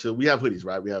referring to, we have hoodies,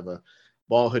 right? We have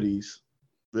ball hoodies.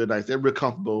 They're nice. They're real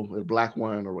comfortable. A black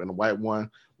one or in a white one.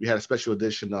 We had a special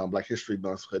edition Black History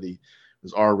Month hoodie. It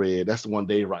was all red. That's the one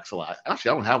Dave rocks a lot.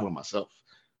 Actually, I don't have one myself.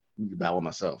 I can buy one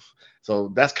myself.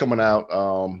 So that's coming out,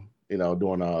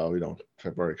 during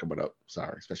February coming up.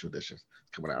 Sorry, special edition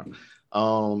coming out.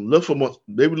 Look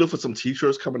for some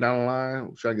t-shirts coming down the line.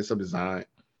 We're trying to get some design.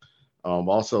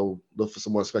 Also look for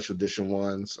some more special edition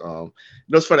ones.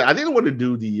 It's funny. I didn't want to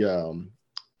do the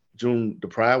June the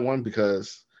Pride one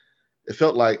because it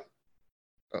felt like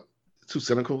too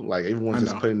cynical. Like everyone's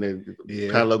just putting their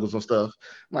Pride logos on stuff.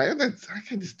 I'm like, I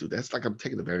can't just do that. It's like I'm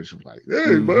taking advantage of like,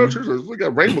 hey, we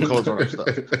got rainbow colors on our stuff.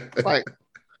 Like,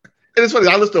 and it's funny.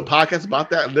 I listened to a podcast about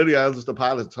that. Literally, I listened to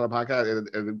a ton of podcasts,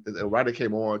 and a writer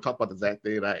came on and talked about the exact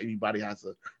thing. That everybody has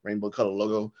a rainbow color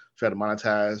logo, try to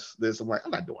monetize this. I'm like,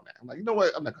 I'm not doing that. I'm like, you know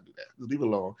what? I'm not gonna do that. Just leave it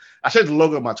alone. I changed the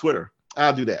logo on my Twitter.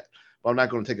 I'll do that, but I'm not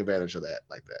going to take advantage of that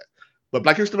like that. But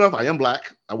Black History Month, I am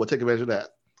black. I will take advantage of that.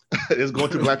 It's going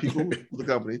to black people, the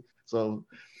company. So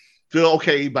feel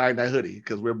okay buying that hoodie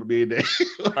because we're being there.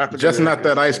 Just not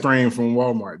that ice cream from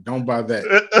Walmart. Don't buy that.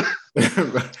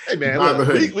 Hey man, look,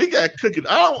 we got cookie.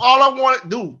 All I want to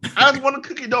do, I just want a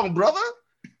cookie dough, brother.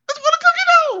 I just want a cookie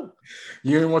dough.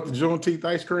 You didn't want the Juneteenth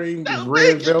ice cream, the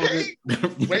red velvet,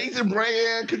 Raisin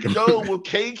Bran cookie dough with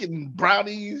cake and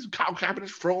brownies, cow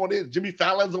cabbages thrown in, Jimmy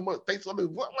Fallon's on my face on the.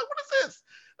 I'm like, what is this?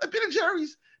 Like Ben and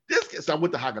Jerry's. So I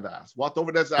went to Haagen-Dazs. Walked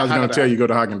over there. I was going to tell you go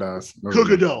to Haagen-Dazs.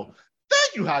 Cookie dough.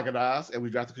 Thank you, Haagen-Dazs. And we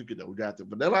got the cookie dough. We got the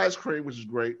vanilla ice cream, which is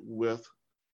great, with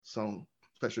some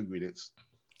special ingredients.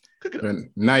 Cookie dough. And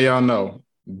now y'all know,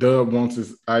 Dub wants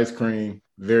his ice cream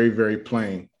very, very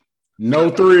plain. No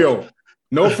thrill.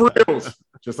 No frills.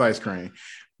 Just ice cream.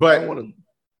 But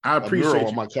I appreciate mural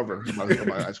on my cover of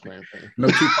my ice cream thing.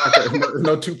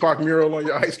 No Tupac mural on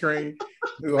your ice cream.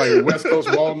 It's like West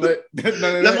Coast walnut. That's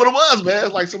what it was, man.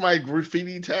 It's like somebody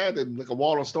graffiti tagged and like a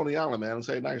wall on Stony Island, man, on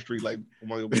 79th Street, like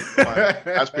my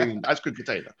ice cream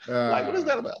container. Like, what is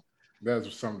that about?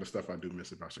 That's some of the stuff I do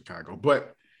miss about Chicago.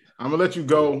 But I'm gonna let you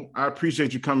go. I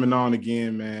appreciate you coming on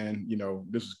again, man.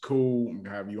 This is cool. I'm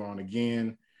gonna have you on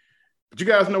again. But you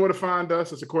guys know where to find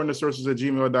us. It's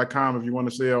accordingtosources@gmail.com if you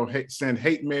want to send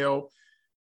hate mail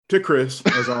to Chris,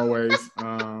 as always.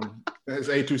 It's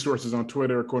A2 Sources on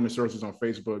Twitter, According to Sources on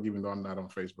Facebook, even though I'm not on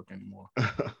Facebook anymore.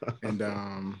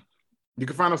 And you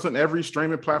can find us on every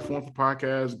streaming platform for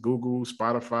podcasts, Google,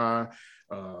 Spotify,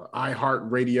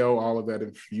 iHeartRadio, all of that.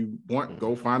 If you want,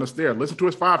 go find us there. Listen to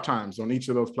us 5 times on each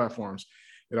of those platforms.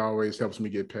 It always helps me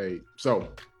get paid. So,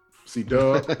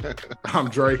 C-Dub, I'm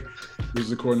Dre. This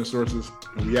is According to Sources,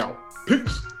 and we out.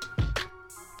 Peace.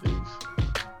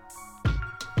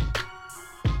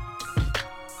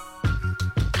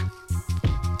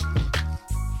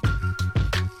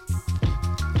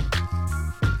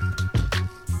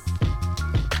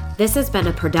 This has been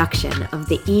a production of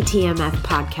the ETMF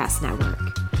Podcast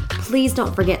Network. Please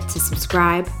don't forget to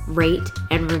subscribe, rate,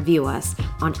 and review us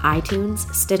on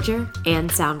iTunes, Stitcher,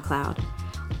 and SoundCloud.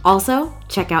 Also,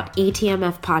 check out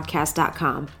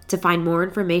etmfpodcast.com to find more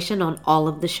information on all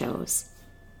of the shows.